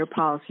mentioned in your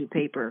policy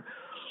paper.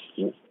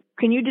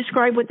 Can you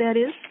describe what that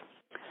is?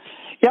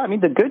 Yeah, I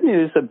mean, the good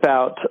news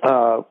about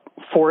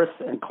forests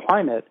and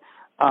climate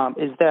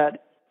is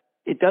that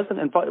it doesn't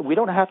involve, we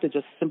don't have to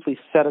just simply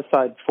set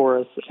aside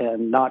forests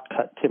and not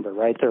cut timber,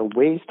 right? There are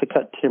ways to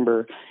cut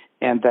timber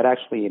and that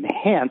actually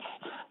enhance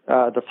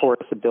the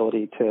forest's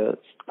ability to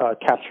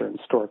capture and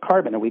store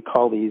carbon, and we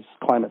call these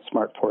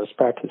climate-smart forest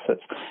practices.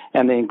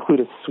 And they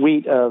include a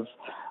suite of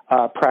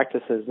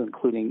practices,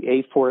 including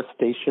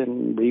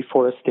afforestation,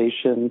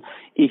 reforestation,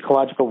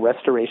 ecological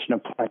restoration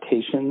of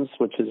plantations,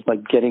 which is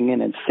like getting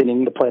in and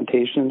thinning the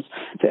plantations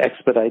to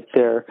expedite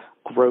their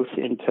growth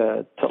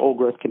into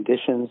old-growth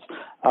conditions,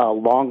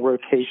 long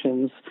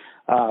rotations,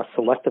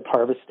 selective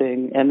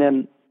harvesting, and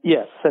then,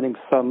 yes, setting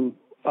some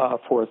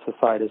forests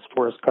aside as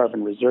forest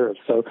carbon reserves.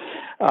 So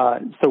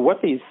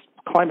what these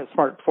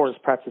climate-smart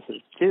forest practices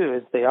do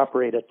is they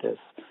operate at this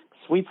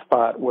sweet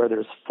spot where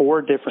there's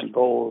 4 different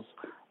goals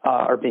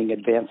are being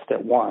advanced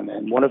at one.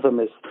 And one of them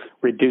is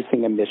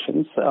reducing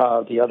emissions.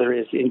 The other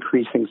is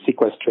increasing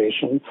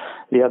sequestration.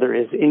 The other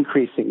is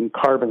increasing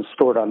carbon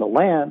stored on the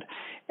land.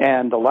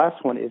 And the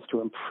last one is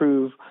to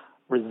improve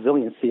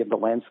resiliency of the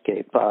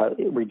landscape,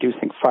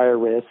 reducing fire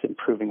risk,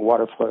 improving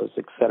water flows,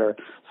 et cetera.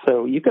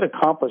 So you could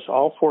accomplish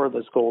all 4 of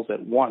those goals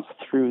at once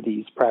through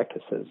these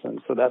practices. And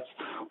so that's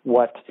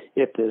what,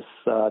 if this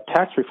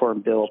tax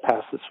reform bill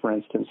passes, for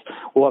instance,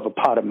 we'll have a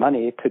pot of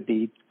money. It could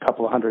be a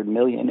couple of $100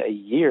 million a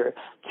year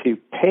to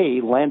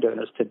pay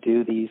landowners to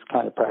do these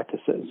kind of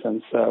practices.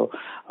 And so,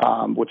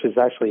 which is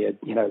actually a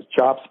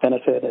jobs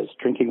benefit, as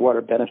drinking water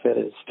benefit,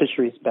 as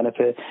fisheries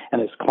benefit,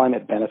 and as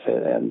climate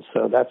benefit. And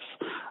so that's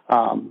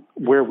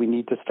where we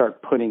need to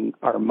start putting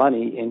our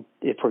money in.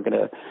 If we're going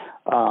to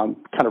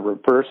kind of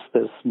reverse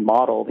this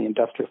model, the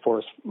industrial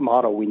forest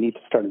model, we need to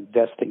start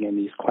investing in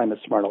these climate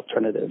smart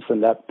alternatives,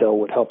 and that bill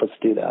would help us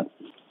do that.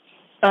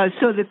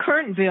 So the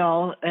current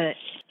bill,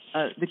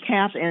 the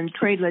cap and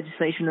trade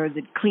legislation, or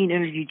the Clean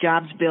Energy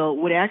Jobs Bill,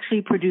 would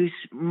actually produce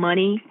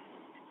money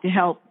to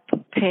help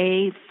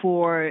pay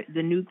for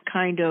the new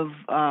kind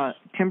of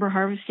timber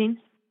harvesting?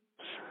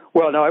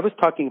 Well, no, I was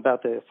talking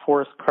about the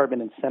Forest Carbon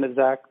Incentives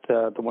Act,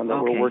 the one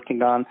that we're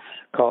working on,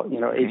 called,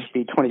 HB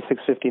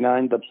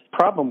 2659. The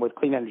problem with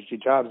Clean Energy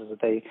Jobs is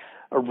that they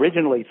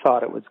originally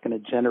thought it was going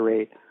to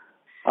generate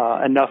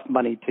enough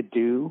money to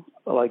do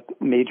like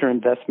major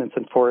investments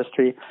in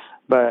forestry.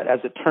 But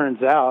as it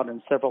turns out,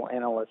 and several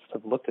analysts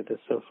have looked at this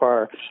so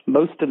far,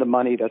 most of the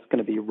money that's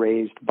going to be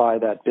raised by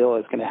that bill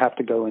is going to have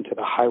to go into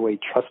the Highway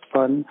Trust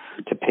Fund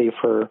to pay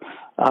for,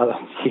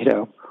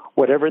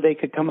 whatever they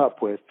could come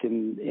up with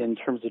in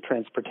terms of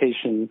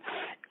transportation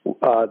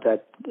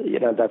that's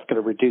going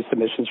to reduce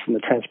emissions from the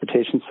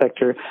transportation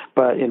sector.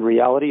 But in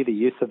reality, the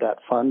use of that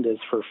fund is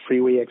for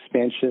freeway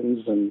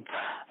expansions, and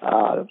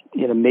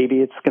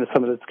maybe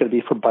some of it's going to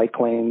be for bike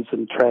lanes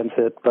and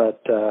transit.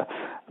 But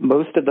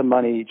most of the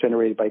money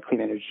generated by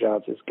Clean Energy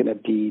Jobs is going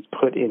to be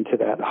put into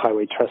that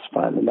Highway Trust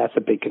Fund, and that's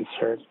a big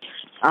concern.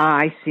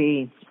 I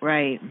see.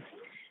 Right.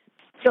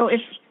 So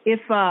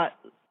if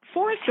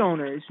forest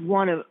owners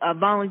want to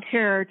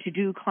volunteer to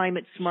do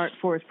climate smart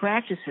forest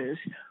practices,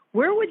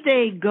 where would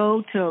they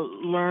go to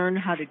learn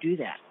how to do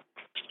that?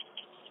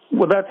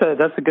 Well,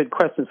 that's a good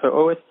question. So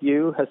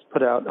OSU has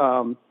put out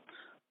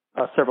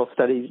several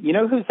studies. You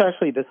know who's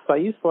actually, the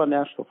Siuslaw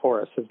National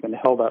Forest has been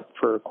held up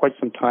for quite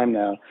some time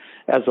now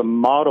as a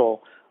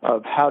model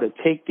of how to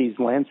take these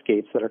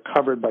landscapes that are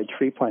covered by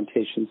tree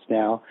plantations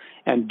now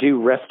and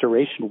do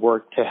restoration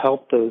work to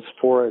help those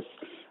forests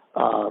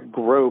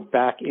grow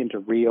back into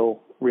real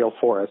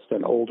forest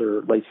and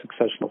older late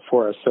successional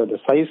forests. So the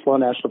Siuslaw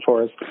National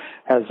Forest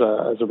has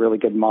a really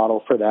good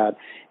model for that.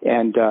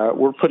 And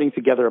we're putting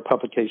together a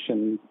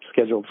publication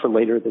scheduled for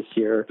later this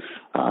year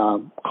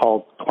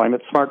called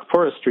Climate Smart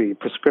Forestry,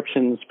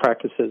 Prescriptions,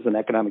 Practices, and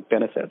Economic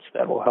Benefits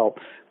that will help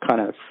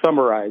kind of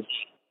summarize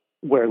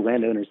where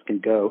landowners can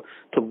go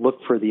to look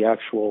for the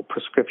actual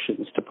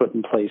prescriptions to put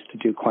in place to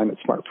do climate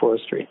smart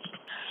forestry.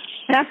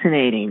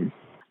 Fascinating.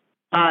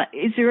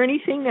 Is there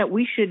anything that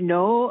we should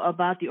know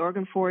about the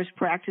Oregon Forest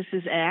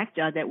Practices Act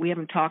that we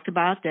haven't talked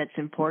about that's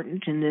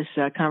important in this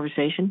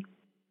conversation?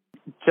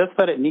 Just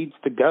that it needs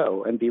to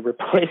go and be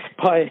replaced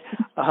by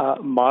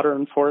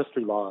modern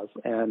forestry laws.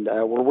 And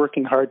we're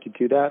working hard to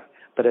do that.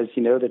 But as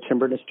you know, the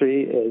timber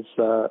industry is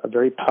a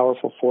very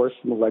powerful force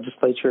in the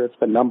legislature. It's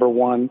the number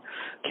one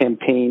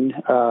campaign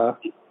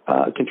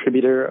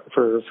contributor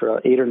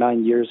for 8 or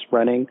 9 years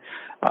running.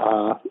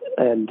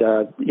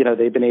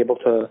 They've been able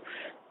to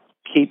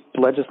keep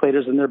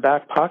legislators in their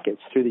back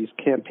pockets through these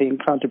campaign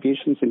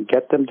contributions and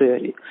get them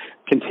to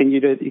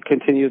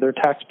continue their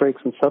tax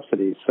breaks and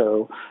subsidies.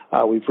 So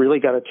we've really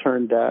got to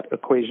turn that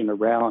equation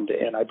around,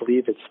 and I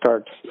believe it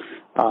starts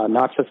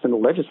not just in the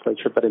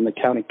legislature but in the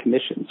county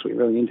commissions. We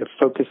really need to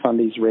focus on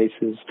these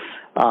races.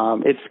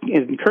 It's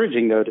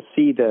encouraging, though, to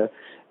see the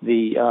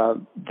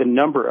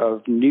number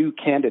of new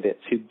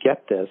candidates who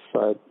get this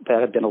that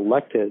have been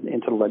elected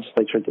into the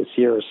legislature this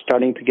year are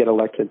starting to get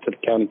elected to the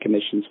county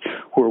commissions,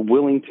 who are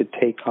willing to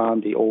take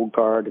on the old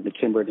guard in the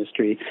timber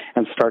industry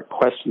and start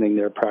questioning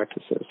their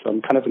practices. So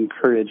I'm kind of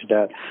encouraged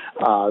that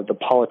the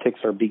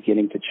politics are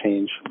beginning to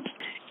change.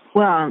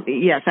 Well,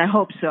 yes, I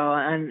hope so,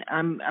 and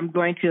I'm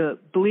going to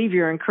believe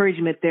your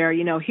encouragement there.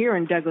 You know, here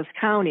in Douglas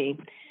County,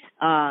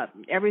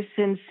 ever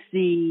since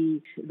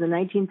the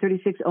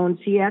 1936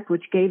 O&C Act,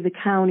 which gave the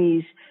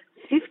counties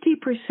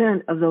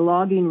 50% of the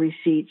logging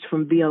receipts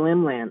from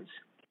BLM lands,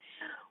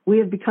 we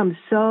have become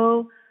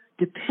so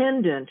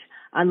dependent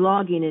on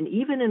logging. And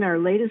even in our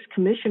latest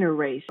commissioner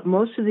race,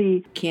 most of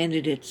the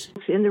candidates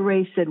in the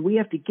race said we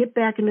have to get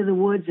back into the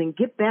woods and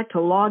get back to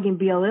logging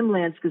BLM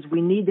lands because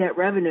we need that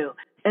revenue.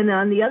 And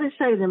on the other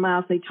side of their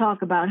mouth, they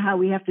talk about how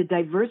we have to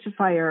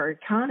diversify our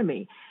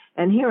economy.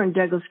 And here in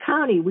Douglas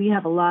County, we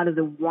have a lot of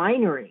the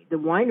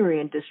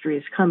winery industry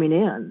is coming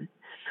in.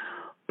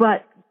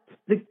 But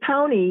the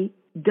county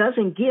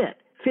doesn't get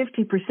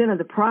 50% of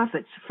the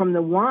profits from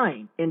the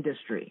wine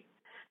industry.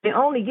 They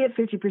only get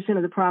 50%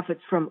 of the profits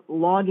from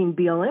logging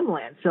BLM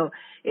land. So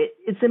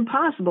it's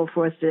impossible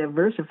for us to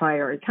diversify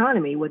our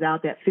economy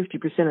without that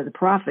 50% of the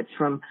profits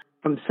from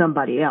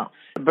somebody else.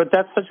 But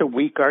that's such a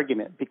weak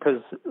argument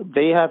because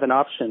they have an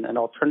option, an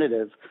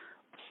alternative,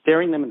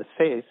 staring them in the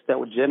face that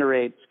would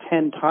generate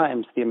 10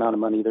 times the amount of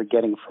money they're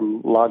getting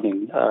from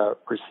logging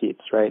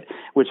receipts, right,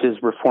 which is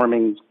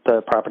reforming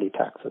the property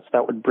taxes.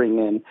 That would bring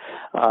in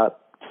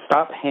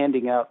stop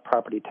handing out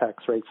property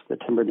tax rates to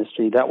the timber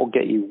industry. That will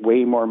get you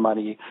way more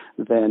money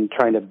than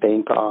trying to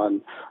bank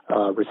on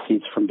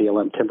receipts from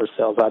BLM timber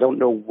sales. I don't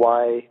know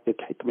why the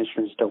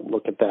commissioners don't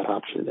look at that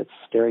option. It's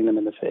staring them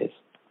in the face.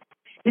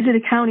 Is it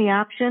a county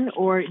option,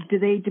 or do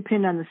they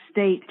depend on the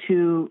state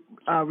to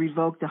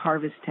revoke the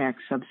harvest tax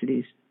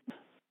subsidies?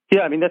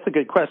 Yeah, I mean, that's a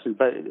good question,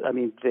 but I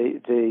mean,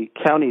 the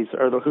counties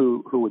are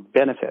who would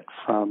benefit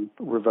from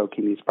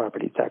revoking these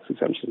property tax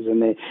exemptions,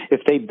 and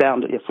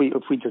if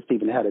we just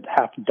even had a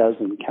half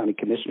dozen county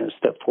commissioners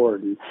step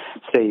forward and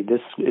say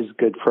this is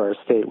good for our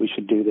state, we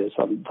should do this,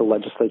 the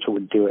legislature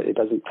would do it. It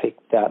doesn't take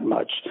that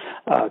much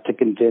to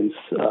convince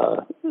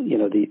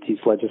these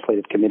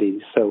legislative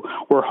committees. So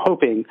we're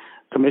hoping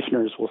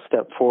commissioners will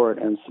step forward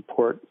and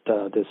support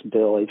this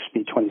bill,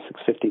 HB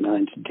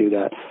 2659, to do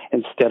that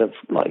instead of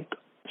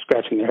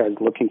scratching their heads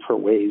looking for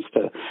ways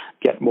to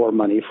get more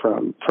money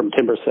from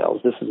timber sales.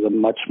 This is a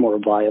much more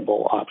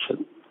viable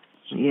option.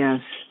 Yes.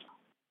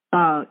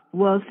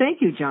 Well,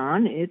 thank you,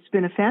 John. It's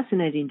been a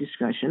fascinating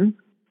discussion.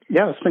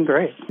 Yeah, it's been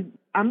great.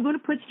 I'm going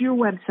to put your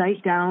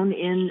website down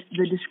in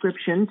the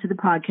description to the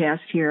podcast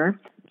here.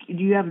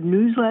 Do you have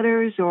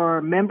newsletters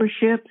or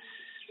memberships?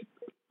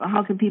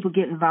 How can people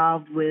get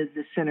involved with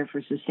the Center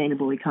for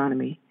Sustainable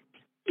Economy?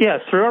 Yeah,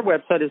 through our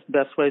website is the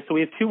best way. So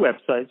we have two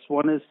websites.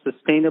 One is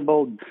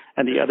Sustainable,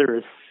 and the other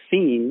is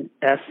SEEN,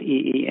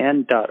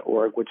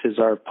 SEEN.org, which is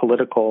our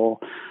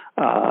political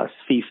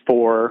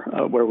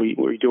C4, where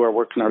we do our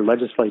work in our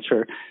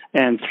legislature.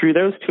 And through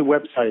those two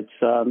websites,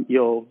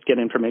 you'll get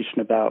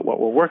information about what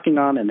we're working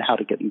on and how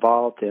to get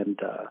involved. And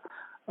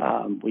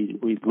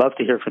we'd love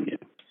to hear from you.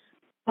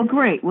 Well,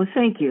 great. Well,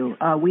 thank you.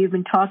 We have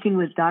been talking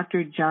with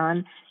Dr.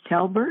 John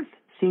Talberth,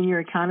 senior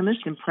economist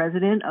and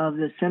president of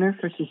the Center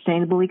for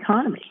Sustainable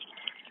Economy.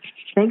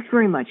 Thanks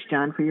very much,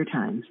 John, for your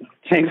time.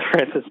 Thanks,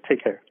 Francis.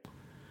 Take care.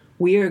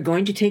 We are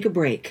going to take a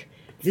break.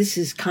 This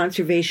is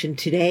Conservation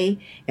Today,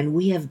 and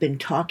we have been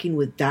talking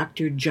with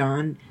Dr.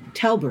 John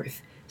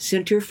Talberth,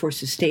 Center for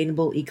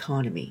Sustainable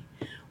Economy.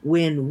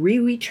 When we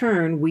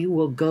return, we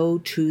will go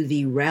to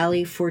the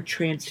Rally for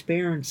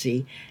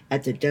Transparency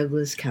at the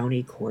Douglas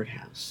County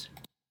Courthouse.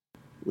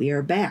 We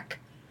are back.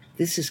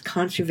 This is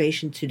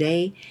Conservation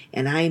Today,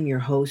 and I am your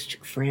host,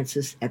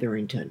 Francis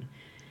Etherington.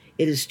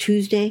 It is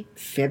Tuesday,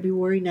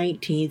 February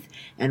 19th,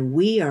 and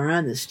we are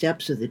on the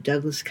steps of the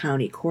Douglas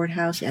County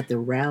Courthouse at the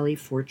Rally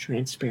for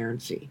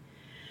Transparency.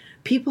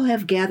 People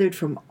have gathered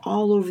from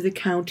all over the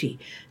county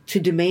to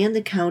demand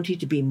the county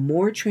to be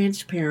more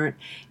transparent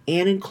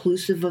and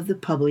inclusive of the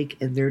public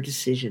in their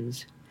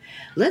decisions.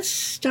 Let's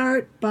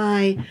start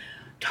by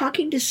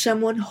talking to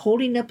someone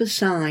holding up a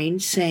sign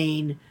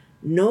saying,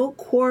 "No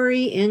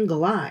quarry in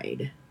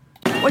Glide."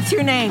 What's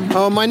your name?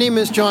 My name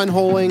is John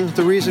Holing.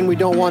 The reason we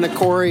don't want a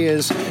quarry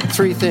is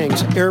three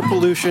things: air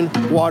pollution,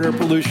 water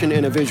pollution,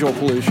 and a visual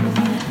pollution.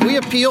 We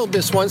appealed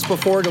this once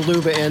before to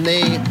LUBA, and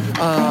they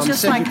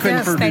just said like you couldn't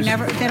this,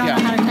 produce. they don't know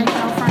how to take it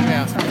off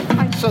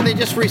from it. So they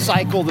just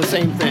recycle the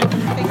same thing.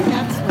 I think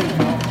that's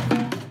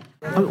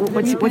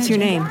legal. What's your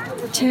name?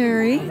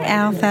 Terry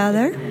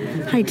Alfeather.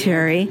 Hi,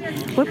 Terry.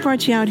 What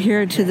brought you out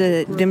here to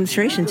the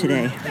demonstration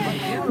today?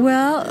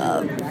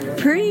 Well,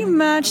 pretty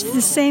much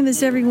the same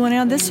as everyone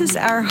else. This is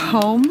our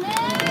home,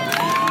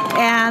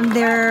 and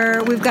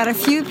we've got a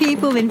few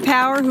people in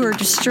power who are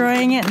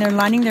destroying it, and they're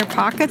lining their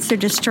pockets. They're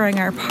destroying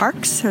our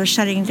parks. They're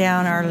shutting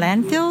down our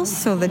landfills,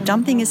 so the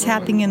dumping is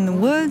happening in the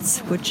woods,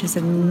 which is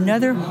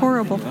another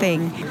horrible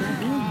thing.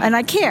 And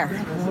I care.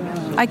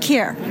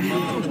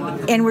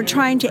 And we're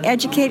trying to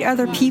educate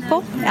other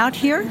people out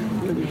here.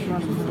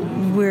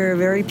 We're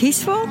very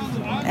peaceful,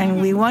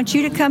 and we want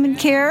you to come and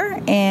care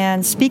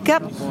and speak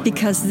up,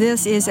 because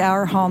this is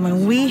our home,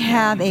 and we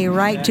have a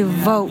right to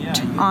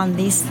vote on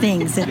these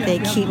things that they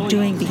keep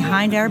doing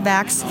behind our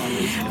backs.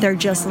 They're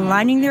just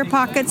lining their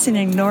pockets and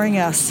ignoring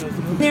us.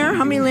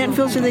 How many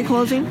landfills are they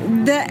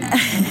closing?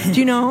 Do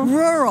you know?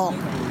 Rural.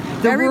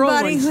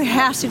 Everybody rural who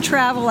has to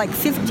travel like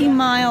 50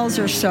 miles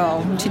or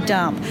so to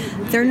dump,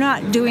 they're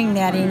not doing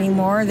that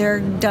anymore.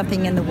 They're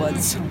dumping in the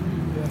woods.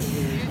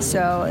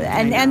 So,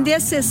 and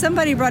this is,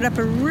 somebody brought up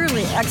a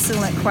really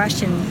excellent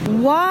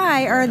question.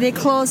 Why are they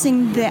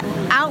closing the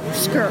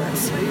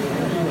outskirts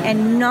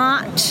and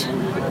not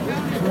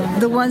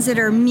the ones that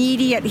are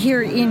immediate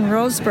here in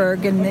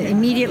Roseburg and the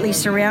immediately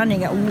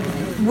surrounding it?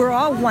 We're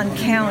all one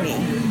county.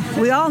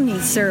 We all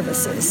need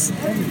services.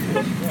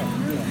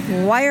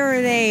 Why are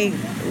they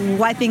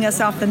wiping us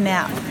off the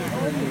map?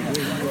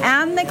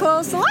 And they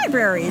closed the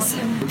libraries.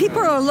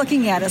 People are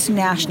looking at us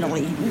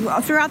nationally,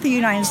 throughout the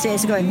United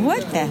States, going,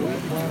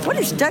 what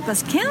is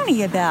Douglas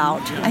County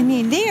about? I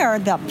mean, they are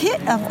the pit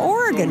of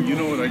Oregon,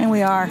 and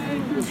we are.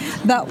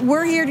 But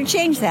we're here to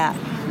change that,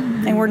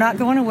 and we're not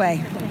going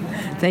away.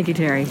 Thank you,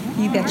 Terry.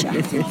 You betcha.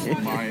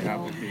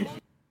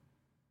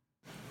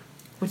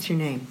 What's your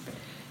name?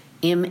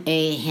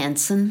 M.A.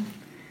 Hansen.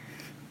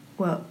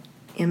 Well,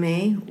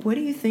 M.A., what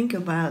do you think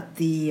about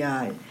the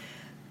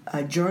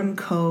Jordan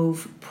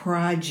Cove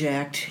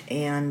project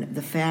and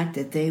the fact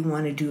that they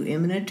want to do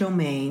eminent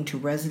domain to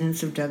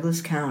residents of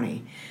Douglas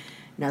County?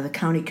 Now, the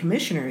county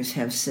commissioners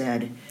have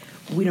said,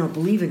 we don't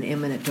believe in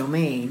eminent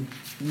domain,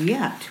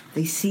 yet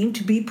they seem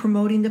to be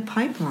promoting the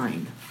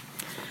pipeline.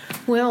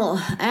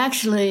 Well,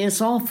 actually,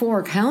 it's all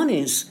four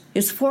counties.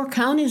 It's four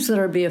counties that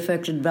are being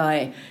affected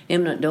by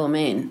eminent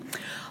domain.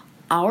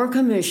 Our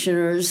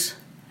commissioners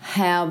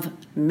have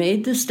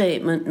made the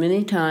statement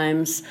many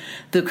times,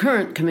 the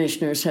current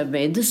commissioners have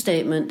made the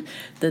statement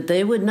that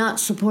they would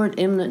not support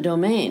eminent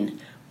domain.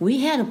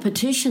 We had a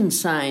petition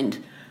signed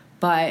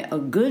by a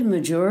good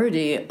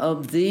majority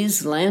of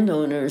these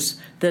landowners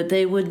that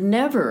they would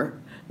never,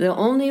 the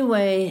only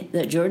way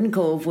that Jordan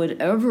Cove would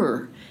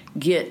ever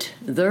get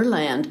their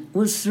land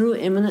was through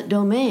eminent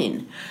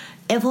domain.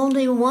 If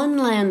only one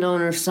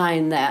landowner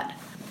signed that,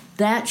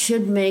 that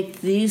should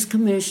make these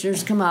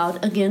commissioners come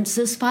out against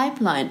this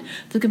pipeline.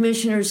 The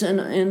commissioners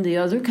in the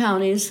other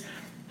counties,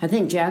 I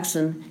think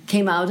Jackson,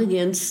 came out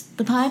against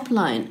the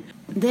pipeline.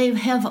 They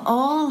have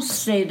all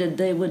stated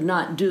they would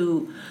not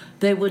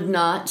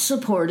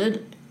support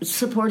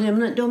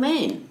eminent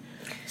domain.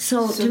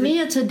 So to me,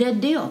 it's a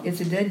dead deal. It's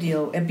a dead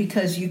deal, and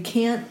because you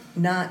can't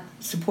not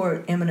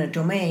support eminent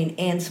domain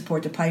and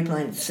support the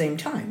pipeline at the same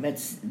time.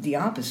 That's the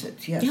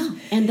opposite, yes. Yeah,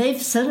 and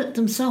they've said it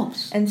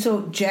themselves. And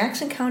so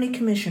Jackson County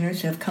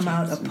commissioners have come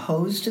out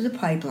opposed to the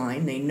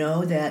pipeline. They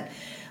know that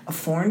a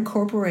foreign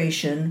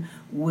corporation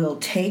will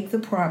take the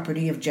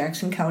property of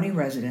Jackson County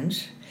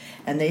residents,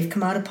 and they've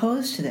come out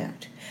opposed to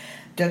that.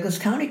 Douglas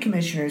County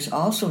commissioners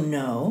also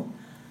know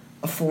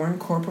a foreign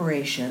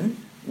corporation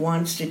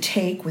wants to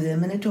take with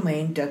eminent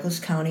domain Douglas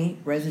County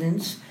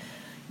residents,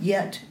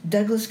 yet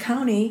Douglas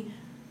County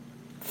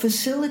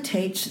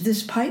facilitates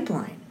this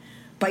pipeline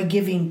by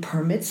giving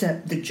permits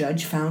that the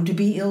judge found to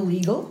be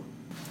illegal.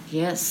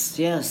 Yes.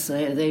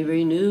 They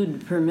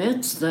renewed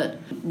permits that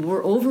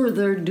were over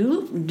their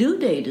due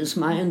date, is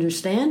my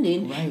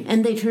understanding. Right.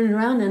 And they turned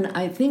around, and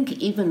I think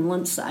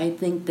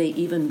they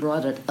even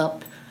brought it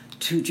up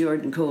to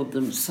Jordan Cove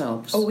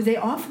themselves. Oh, they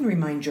often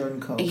remind Jordan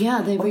Cove.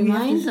 Yeah, they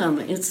remind them.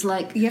 It's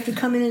like... You have to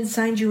come in and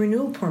sign your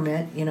renewal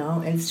permit,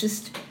 and it's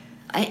just...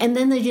 And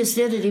then they just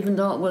did it even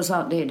though it was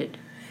outdated.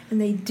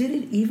 And they did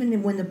it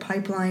even when the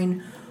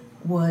pipeline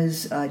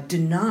was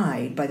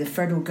denied by the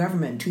federal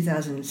government in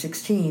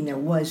 2016. There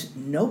was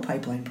no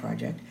pipeline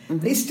project. Mm-hmm.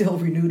 They still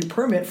renewed a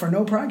permit for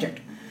no project.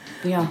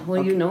 Yeah,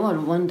 well, okay.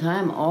 At one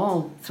time,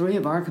 all three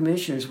of our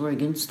commissioners were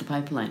against the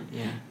pipeline.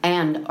 Yeah.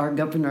 And our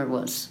governor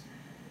was.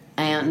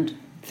 And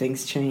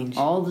things change.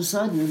 All of a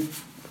sudden.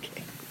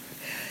 Okay.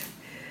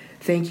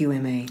 Thank you,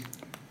 M.A.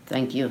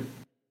 Thank you.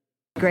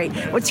 Great.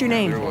 What's your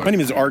name? My name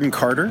is Arden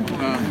Carter.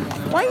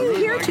 Why are you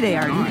here today,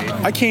 Arden?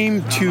 I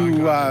came to,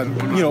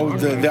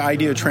 the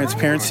idea of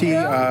transparency.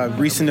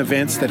 Recent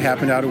events that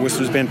happened out at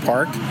Whistler's Bend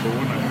Park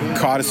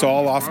caught us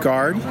all off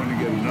guard,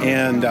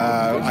 and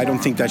I don't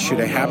think that should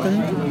have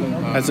happened.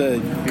 As a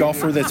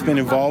golfer that's been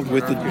involved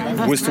with the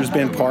Whistler's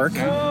Bend Park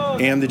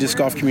and the disc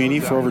golf community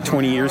for over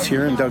 20 years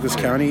here in Douglas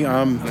County,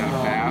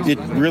 it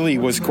really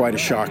was quite a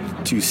shock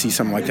to see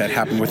something like that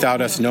happen without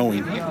us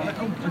knowing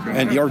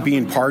or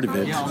being part of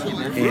it.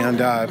 And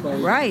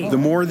the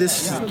more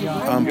this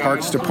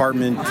Parks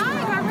Department,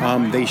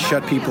 they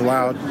shut people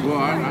out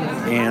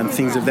and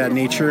things of that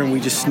nature, and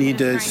we just need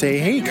to say,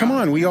 hey, come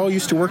on, we all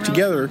used to work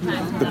together.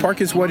 The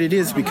park is what it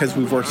is because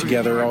we've worked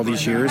together all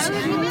these years,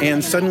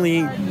 and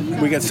suddenly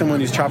we got someone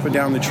who's chopping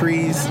down the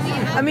trees.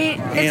 I mean,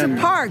 it's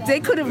a park. They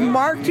could have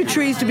marked the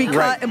trees to be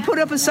cut and put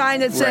up a sign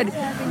that said,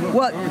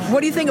 what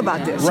do you think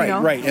about this?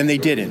 Right, and they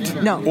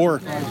didn't. No.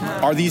 Or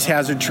are these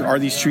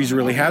trees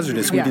really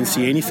hazardous? We didn't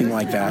see anything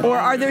like that. Or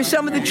are there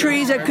some of the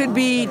trees that could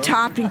be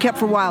topped and kept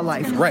for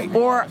wildlife? Right.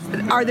 Or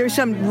are there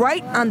some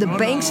right on the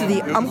banks of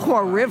the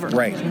Umpqua River?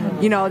 Right.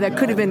 That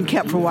could have been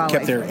kept for wildlife.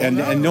 Kept there,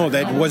 and no,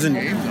 that wasn't.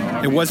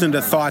 It wasn't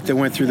a thought that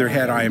went through their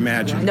head, I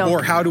imagine. No.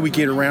 Or how do we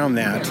get around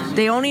that?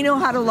 They only know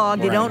how to log.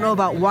 They don't know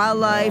about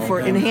wildlife or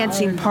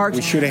enhancing parks.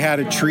 We should have had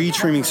a tree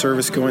trimming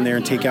service go in there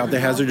and take out the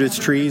hazardous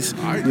trees,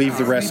 leave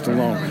the rest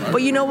alone.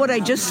 But what I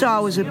just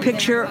saw was a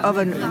picture of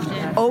a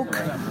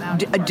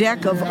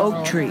deck of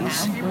oak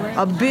trees.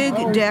 A big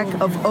deck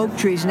of oak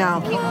trees.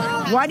 Now,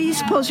 why do you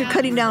suppose they're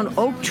cutting down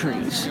oak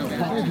trees?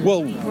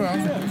 Well,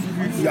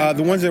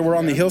 the ones that were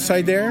on the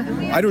hillside there,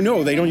 I don't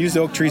know. They don't use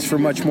the oak trees for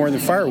much more than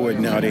firewood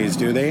nowadays,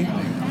 do they?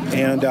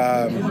 And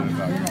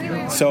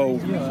so,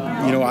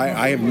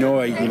 I have no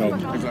idea,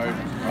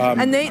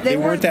 and they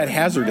weren't that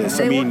hazardous.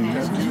 We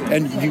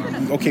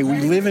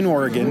live in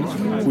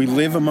Oregon. We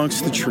live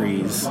amongst the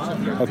trees.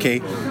 Okay,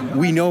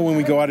 we know when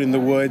we go out in the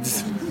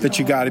woods that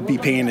you got to be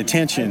paying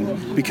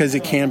attention because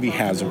it can be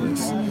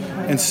hazardous.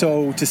 And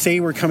so to say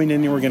we're coming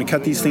in and we're going to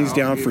cut these things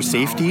down for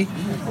safety,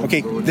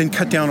 okay, then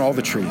cut down all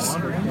the trees.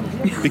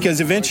 Because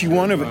eventually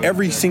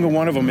every single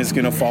one of them is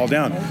going to fall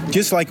down,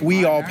 just like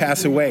we all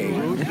pass away.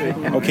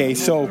 Okay,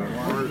 so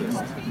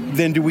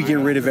then do we get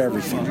rid of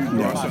everything?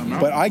 No.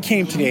 But I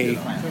came today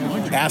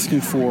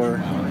asking for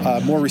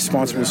more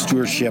responsible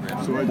stewardship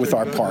with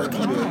our park.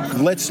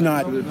 Let's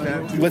not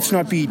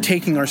be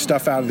taking our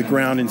stuff out of the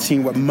ground and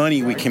seeing what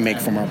money we can make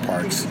from our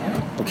parks.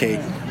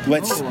 Okay,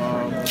 let's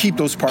keep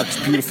those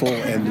parks beautiful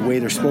and the way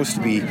they're supposed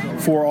to be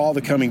for all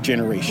the coming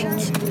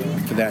generations.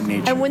 For that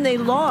nature. And when they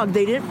logged,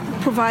 they didn't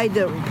provide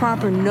the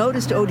proper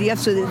notice to ODF,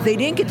 so that they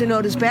didn't get the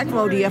notice back from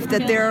ODF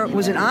that there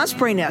was an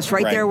osprey nest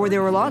right there where they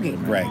were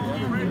logging. Right.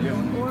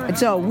 And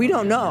so we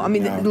don't know. I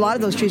mean, a lot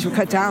of those trees were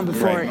cut down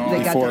before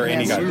they got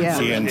that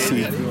nest.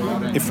 See,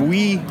 if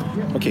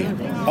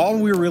all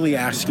we're really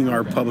asking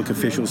our public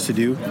officials to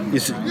do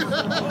is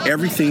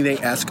everything they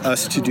ask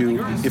us to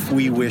do if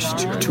we wished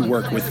to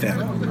work with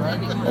them.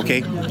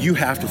 Okay? You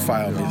have to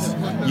file this.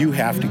 You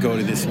have to go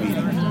to this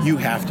meeting. You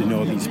have to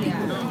know these people.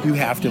 You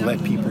have to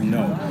let people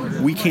know.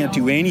 We can't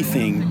do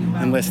anything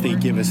unless they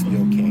give us the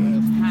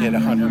okay at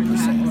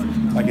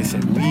 100%. Like I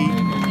said,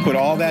 we put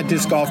all that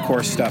disc golf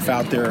course stuff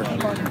out there,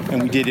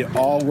 and we did it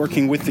all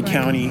working with the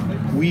county.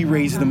 We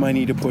raised the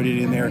money to put it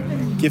in there,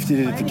 gifted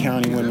it at the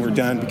county when we're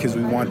done because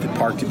we want the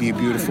park to be a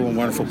beautiful and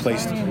wonderful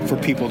place for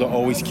people to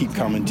always keep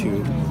coming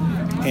to.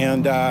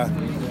 And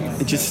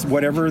it just,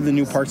 whatever the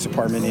new Parks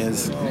Department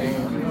is,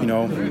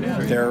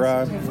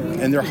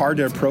 they're hard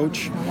to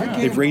approach.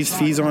 They've raised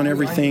fees on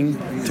everything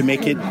to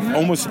make it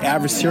almost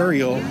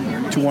adversarial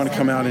to want to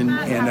come out and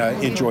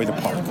enjoy the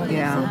park.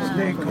 Yeah,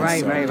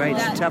 right.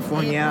 It's a tough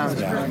one, Yeah,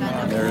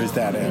 there is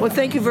that. Well,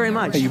 thank you very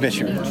much. Hey, you bet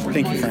you.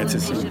 Thank you,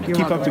 Francis.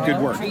 Keep up the good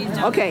work.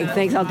 Okay,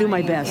 thanks. I'll do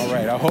my best. All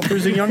right. I hope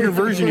there's a younger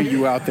version of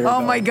you out there.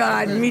 Oh, my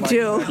God. Me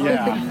too.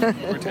 Yeah.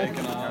 We're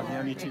taking off.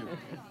 Yeah, me too.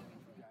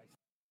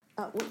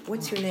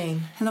 What's your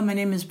name? Hello, my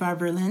name is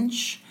Barbara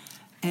Lynch,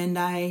 and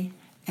I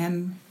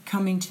am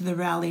coming to the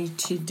rally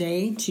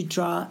today to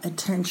draw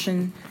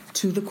attention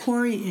to the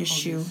quarry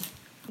issue.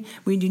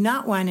 We do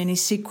not want any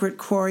secret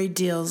quarry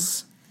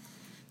deals.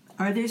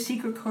 Are there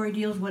secret quarry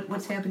deals?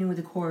 What's happening with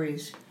the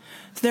quarries?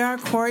 There are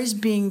quarries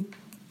being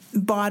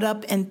bought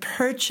up and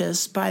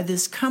purchased by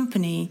this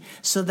company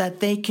so that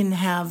they can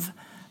have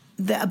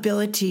the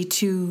ability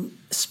to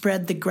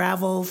spread the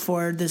gravel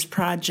for this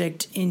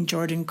project in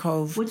Jordan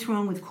Cove. What's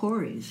wrong with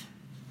quarries?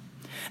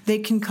 They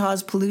can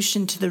cause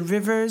pollution to the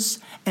rivers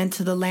and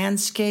to the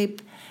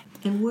landscape.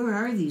 And where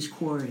are these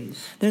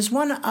quarries? There's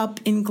one up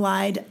in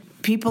Glide.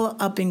 People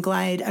up in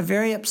Glide are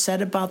very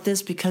upset about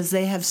this because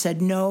they have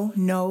said no,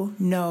 no,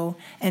 no.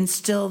 And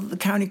still the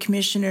county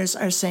commissioners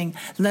are saying,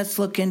 let's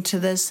look into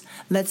this.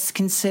 Let's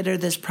consider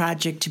this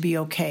project to be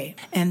okay.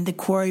 And the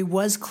quarry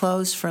was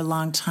closed for a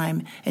long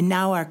time. And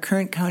now our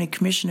current county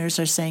commissioners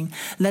are saying,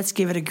 let's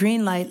give it a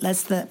green light.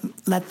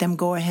 Let them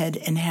go ahead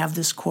and have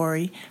this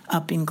quarry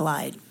up in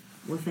Glide.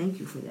 Well, thank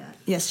you for that.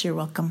 Yes, you're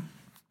welcome.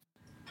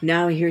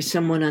 Now I hear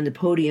someone on the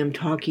podium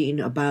talking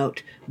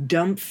about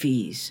dump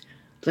fees.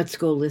 Let's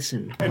go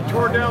listen. And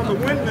tore down the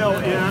windmill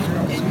end,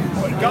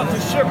 got to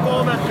ship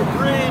all that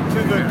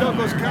debris to the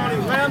Douglas County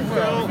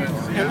landfill,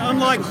 and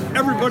unlike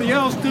everybody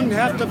else, didn't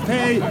have to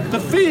pay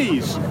the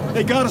fees.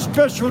 They got a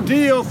special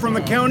deal from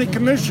the county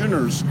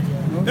commissioners.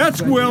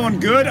 That's well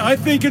and good. I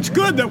think it's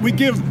good that we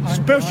give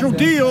special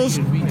deals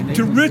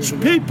to rich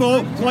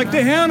people like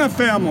the Hanna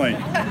family.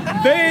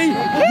 They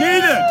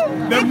need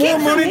it. The more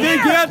money they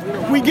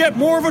get, we get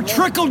more of a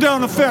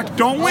trickle-down effect,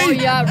 don't we? Oh,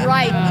 yeah,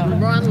 right.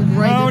 Ronald Reagan.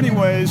 Well,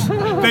 anyways,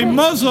 they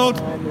muzzled.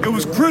 It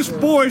was Chris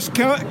Boyce,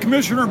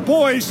 Commissioner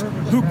Boyce,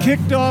 who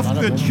kicked off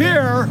the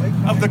chair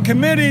of the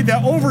committee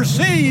that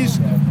oversees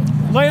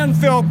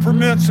landfill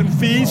permits and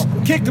fees,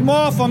 kicked him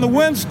off on the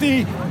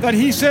Wednesday that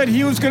he said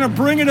he was going to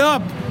bring it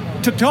up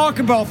to talk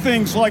about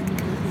things like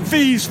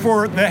fees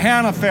for the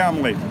Hanna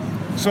family.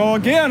 So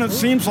again, it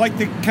seems like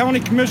the county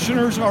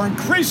commissioners are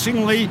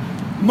increasingly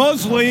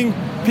muzzling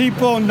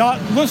people,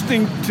 not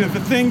listening to the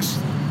things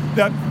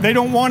that they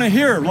don't want to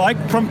hear,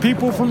 like from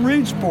people from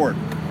Reedsport.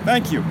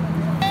 Thank you.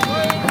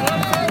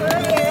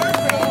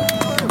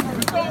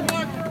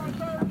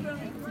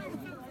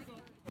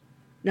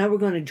 Now we're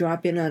going to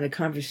drop in on a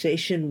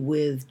conversation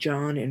with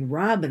John and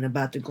Robin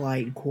about the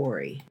Glide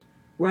Quarry.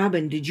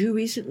 Robin, did you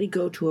recently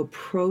go to a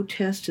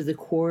protest of the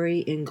quarry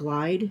in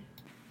Glide?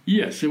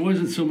 Yes, it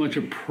wasn't so much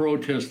a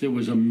protest, it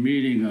was a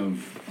meeting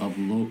of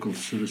local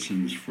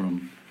citizens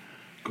from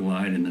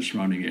Glide and the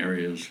surrounding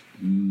areas,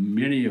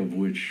 many of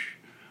which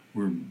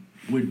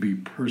would be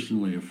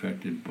personally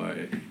affected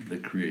by the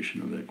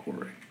creation of that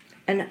quarry.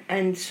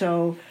 And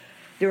so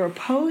they're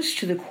opposed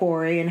to the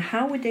quarry, and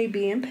how would they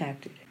be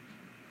impacted?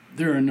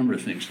 There are a number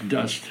of things: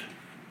 dust,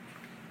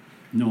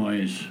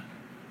 noise,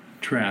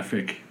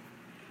 traffic,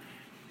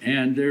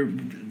 and they're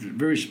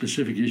very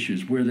specific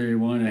issues where they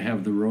want to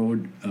have the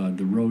road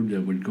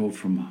that would go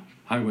from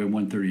Highway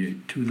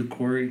 138 to the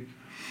quarry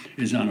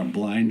is on a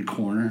blind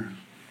corner.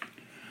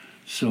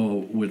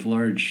 So with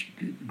large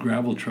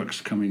gravel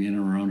trucks coming in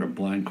and around a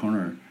blind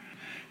corner,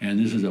 and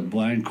this is a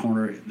blind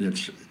corner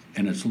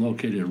it's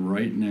located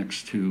right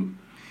next to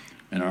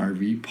an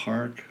RV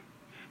park,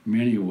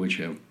 many of which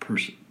have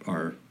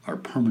are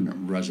permanent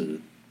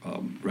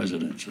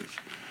residences.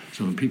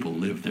 So the people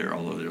live there,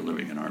 although they're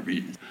living in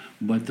RVs.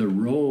 But the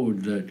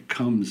road that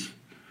comes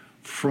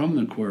from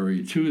the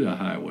quarry to the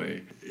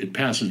highway, it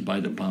passes by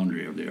the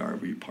boundary of the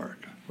RV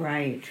park.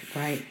 Right.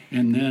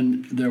 And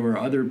then there were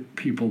other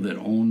people that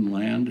own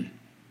land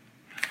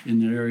in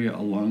the area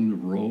along the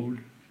road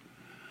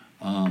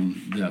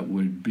that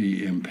would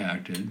be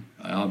impacted.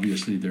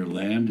 Obviously, their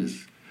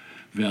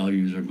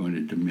values are going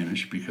to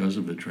diminish because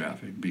of the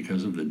traffic,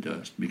 because of the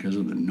dust, because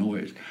of the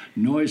noise.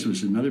 Noise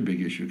was another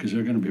big issue because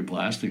they're going to be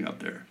blasting up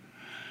there.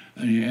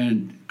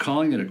 And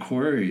calling it a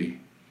quarry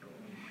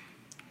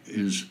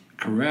is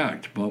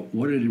correct, but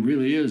what it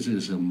really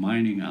is a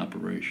mining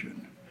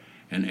operation.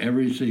 And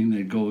everything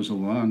that goes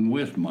along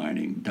with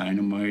mining,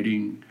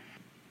 dynamiting,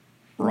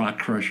 rock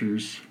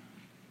crushers,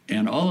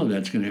 and all of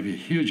that's going to have a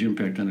huge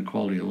impact on the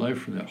quality of life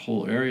for that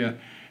whole area,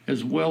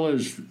 as well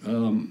as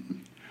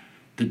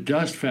the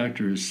dust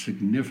factor is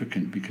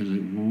significant because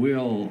it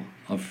will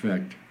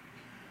affect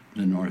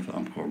the North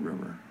Umpqua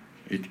River.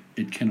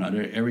 It cannot.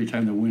 Every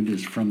time the wind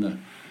is from the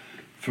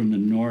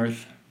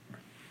north,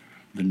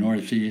 the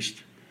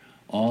northeast,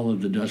 all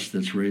of the dust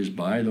that's raised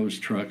by those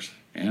trucks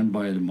and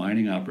by the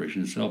mining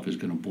operation itself is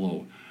going to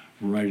blow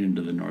right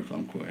into the North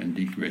Umpqua and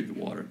degrade the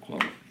water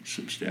quality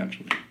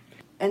substantially.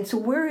 And so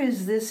where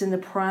is this in the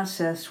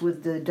process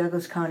with the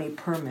Douglas County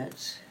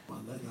permits?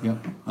 Yeah.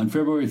 On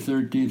February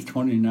 13th,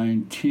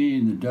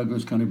 2019, the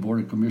Douglas County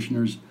Board of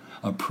Commissioners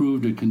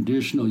approved a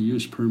conditional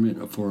use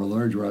permit for a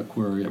large rock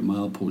quarry at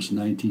milepost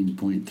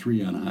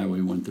 19.3 on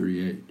Highway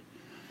 138.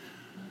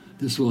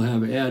 This will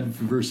have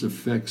adverse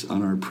effects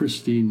on our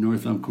pristine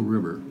North Umpqua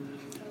River.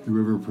 The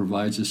river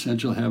provides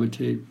essential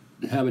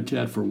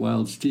habitat for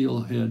wild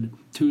steelhead,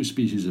 2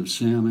 species of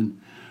salmon,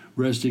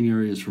 resting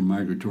areas for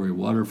migratory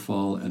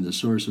waterfowl, and the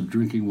source of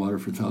drinking water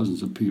for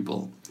thousands of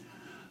people.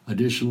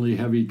 Additionally,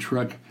 heavy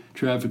truck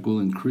traffic will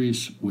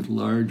increase with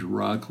large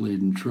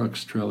rock-laden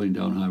trucks traveling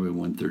down Highway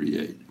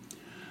 138.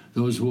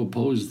 Those who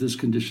oppose this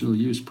conditional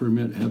use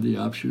permit have the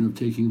option of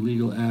taking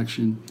legal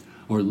action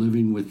or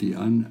living with the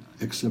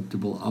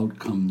unacceptable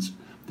outcomes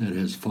that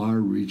has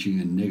far-reaching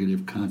and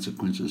negative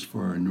consequences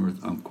for our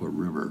North Umpqua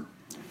River.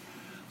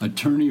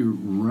 Attorney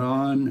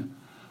Ron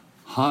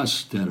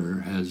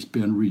Hostetter has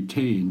been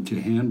retained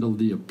to handle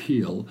the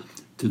appeal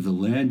to the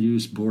Land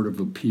Use Board of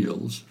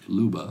Appeals,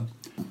 LUBA.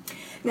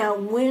 Now,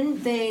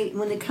 when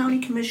the county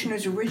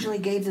commissioners originally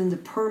gave them the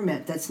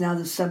permit that's now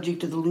the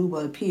subject of the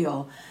LUBA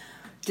appeal,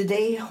 did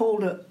they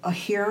hold a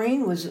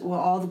hearing? Were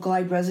all the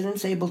Glide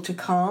residents able to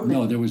come?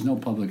 No, there was no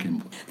public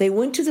input. They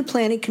went to the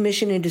Planning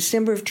Commission in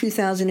December of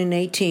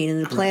 2018, and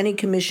the Correct. Planning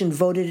Commission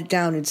voted it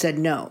down and said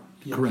no.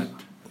 Yes.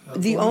 Correct.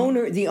 The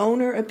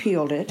owner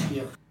appealed it.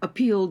 Yeah.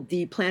 Appealed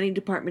the planning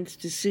department's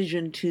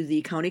decision to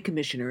the county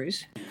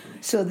commissioners.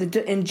 So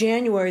in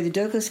January, the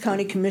Douglas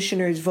County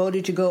Commissioners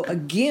voted to go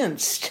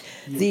against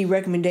the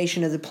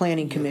recommendation of the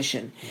Planning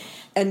Commission.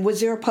 And was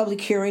there a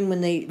public hearing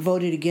when they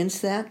voted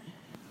against that?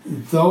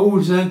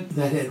 Those that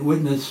had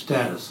witness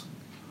status,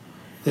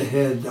 that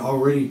had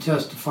already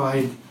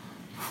testified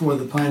for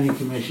the Planning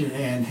Commission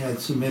and had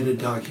submitted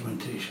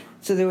documentation.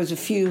 So there was a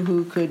few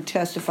who could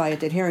testify at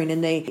that hearing,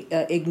 and they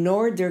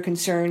ignored their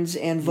concerns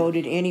and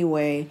voted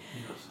anyway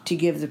to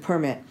give the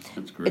permit.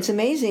 That's correct. It's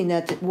amazing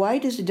that why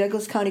does the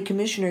Douglas County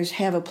Commissioners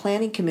have a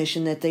planning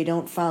commission that they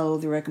don't follow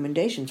the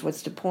recommendations?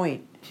 What's the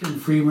point? Tim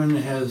Freeman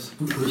has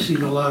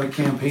received a lot of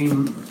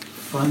campaign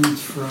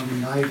funds from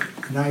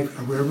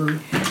Knife River.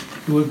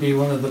 It would be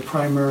one of the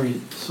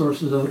primary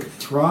sources of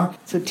its rock.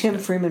 So Tim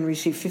Freeman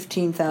received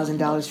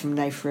 $15,000 from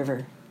Knife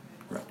River.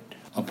 Right.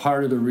 A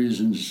part of the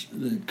reasons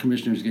the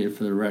commissioners gave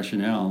for the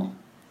rationale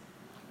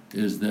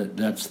is that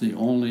that's the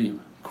only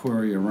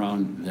quarry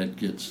around that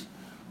gets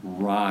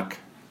rock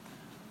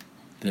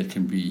that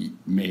can be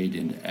made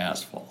into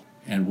asphalt,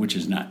 and which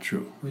is not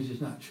true. Which is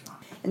not true.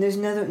 And there's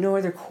no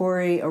other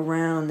quarry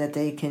around that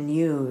they can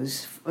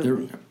use.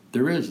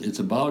 There is. It's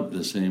about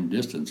the same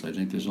distance. I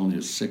think there's only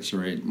a 6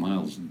 or 8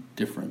 miles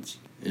difference.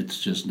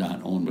 It's just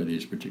not owned by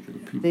these particular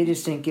people. They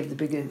just didn't give the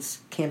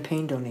biggest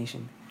campaign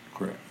donation.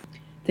 Correct.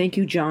 Thank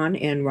you, John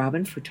and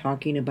Robin, for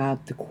talking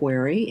about the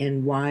quarry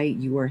and why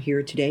you are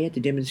here today at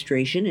the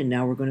demonstration, and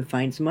now we're going to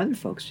find some other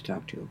folks to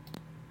talk to.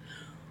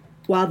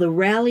 While the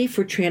rally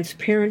for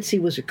transparency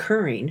was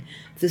occurring,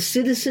 the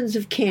citizens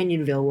of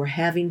Canyonville were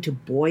having to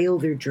boil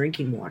their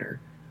drinking water.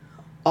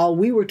 All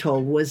we were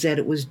told was that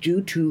it was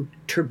due to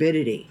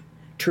turbidity.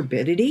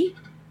 Turbidity?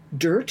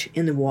 Dirt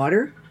in the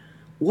water?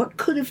 What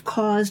could have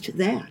caused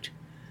that?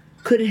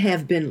 Could it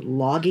have been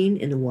logging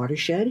in the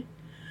watershed?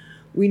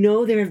 We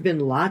know there have been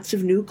lots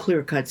of new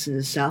clear cuts in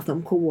the South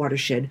Umpqua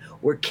watershed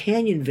where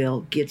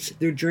Canyonville gets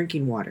their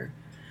drinking water.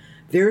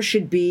 There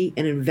should be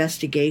an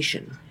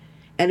investigation.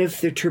 And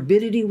if the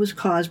turbidity was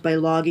caused by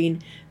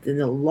logging, then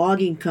the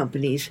logging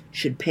companies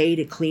should pay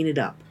to clean it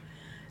up.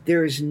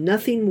 There is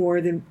nothing more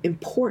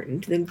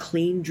important than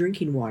clean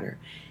drinking water.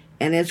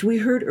 And as we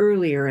heard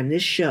earlier in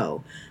this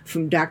show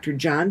from Dr.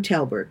 John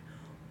Talbert,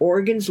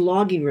 Oregon's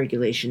logging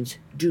regulations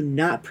do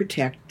not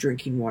protect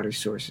drinking water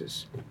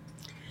sources.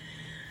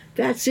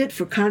 That's it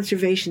for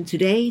Conservation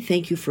Today.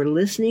 Thank you for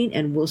listening,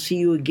 and we'll see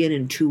you again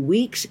in 2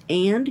 weeks.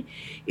 And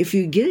if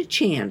you get a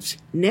chance,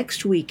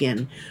 next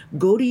weekend,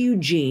 go to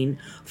Eugene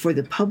for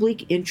the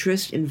Public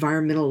Interest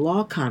Environmental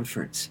Law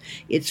Conference.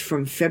 It's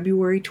from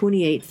February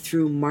 28th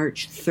through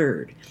March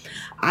 3rd.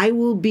 I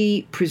will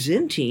be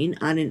presenting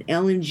on an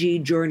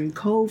LNG Jordan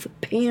Cove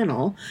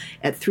panel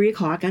at 3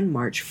 o'clock on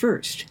March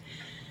 1st.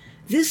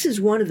 This is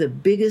one of the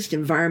biggest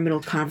environmental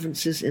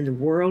conferences in the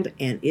world,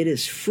 and it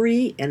is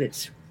free, and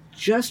it's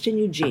just in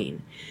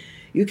Eugene.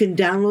 You can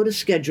download a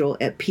schedule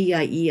at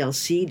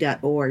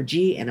pielc.org,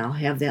 and I'll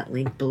have that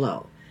link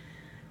below.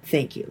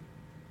 Thank you.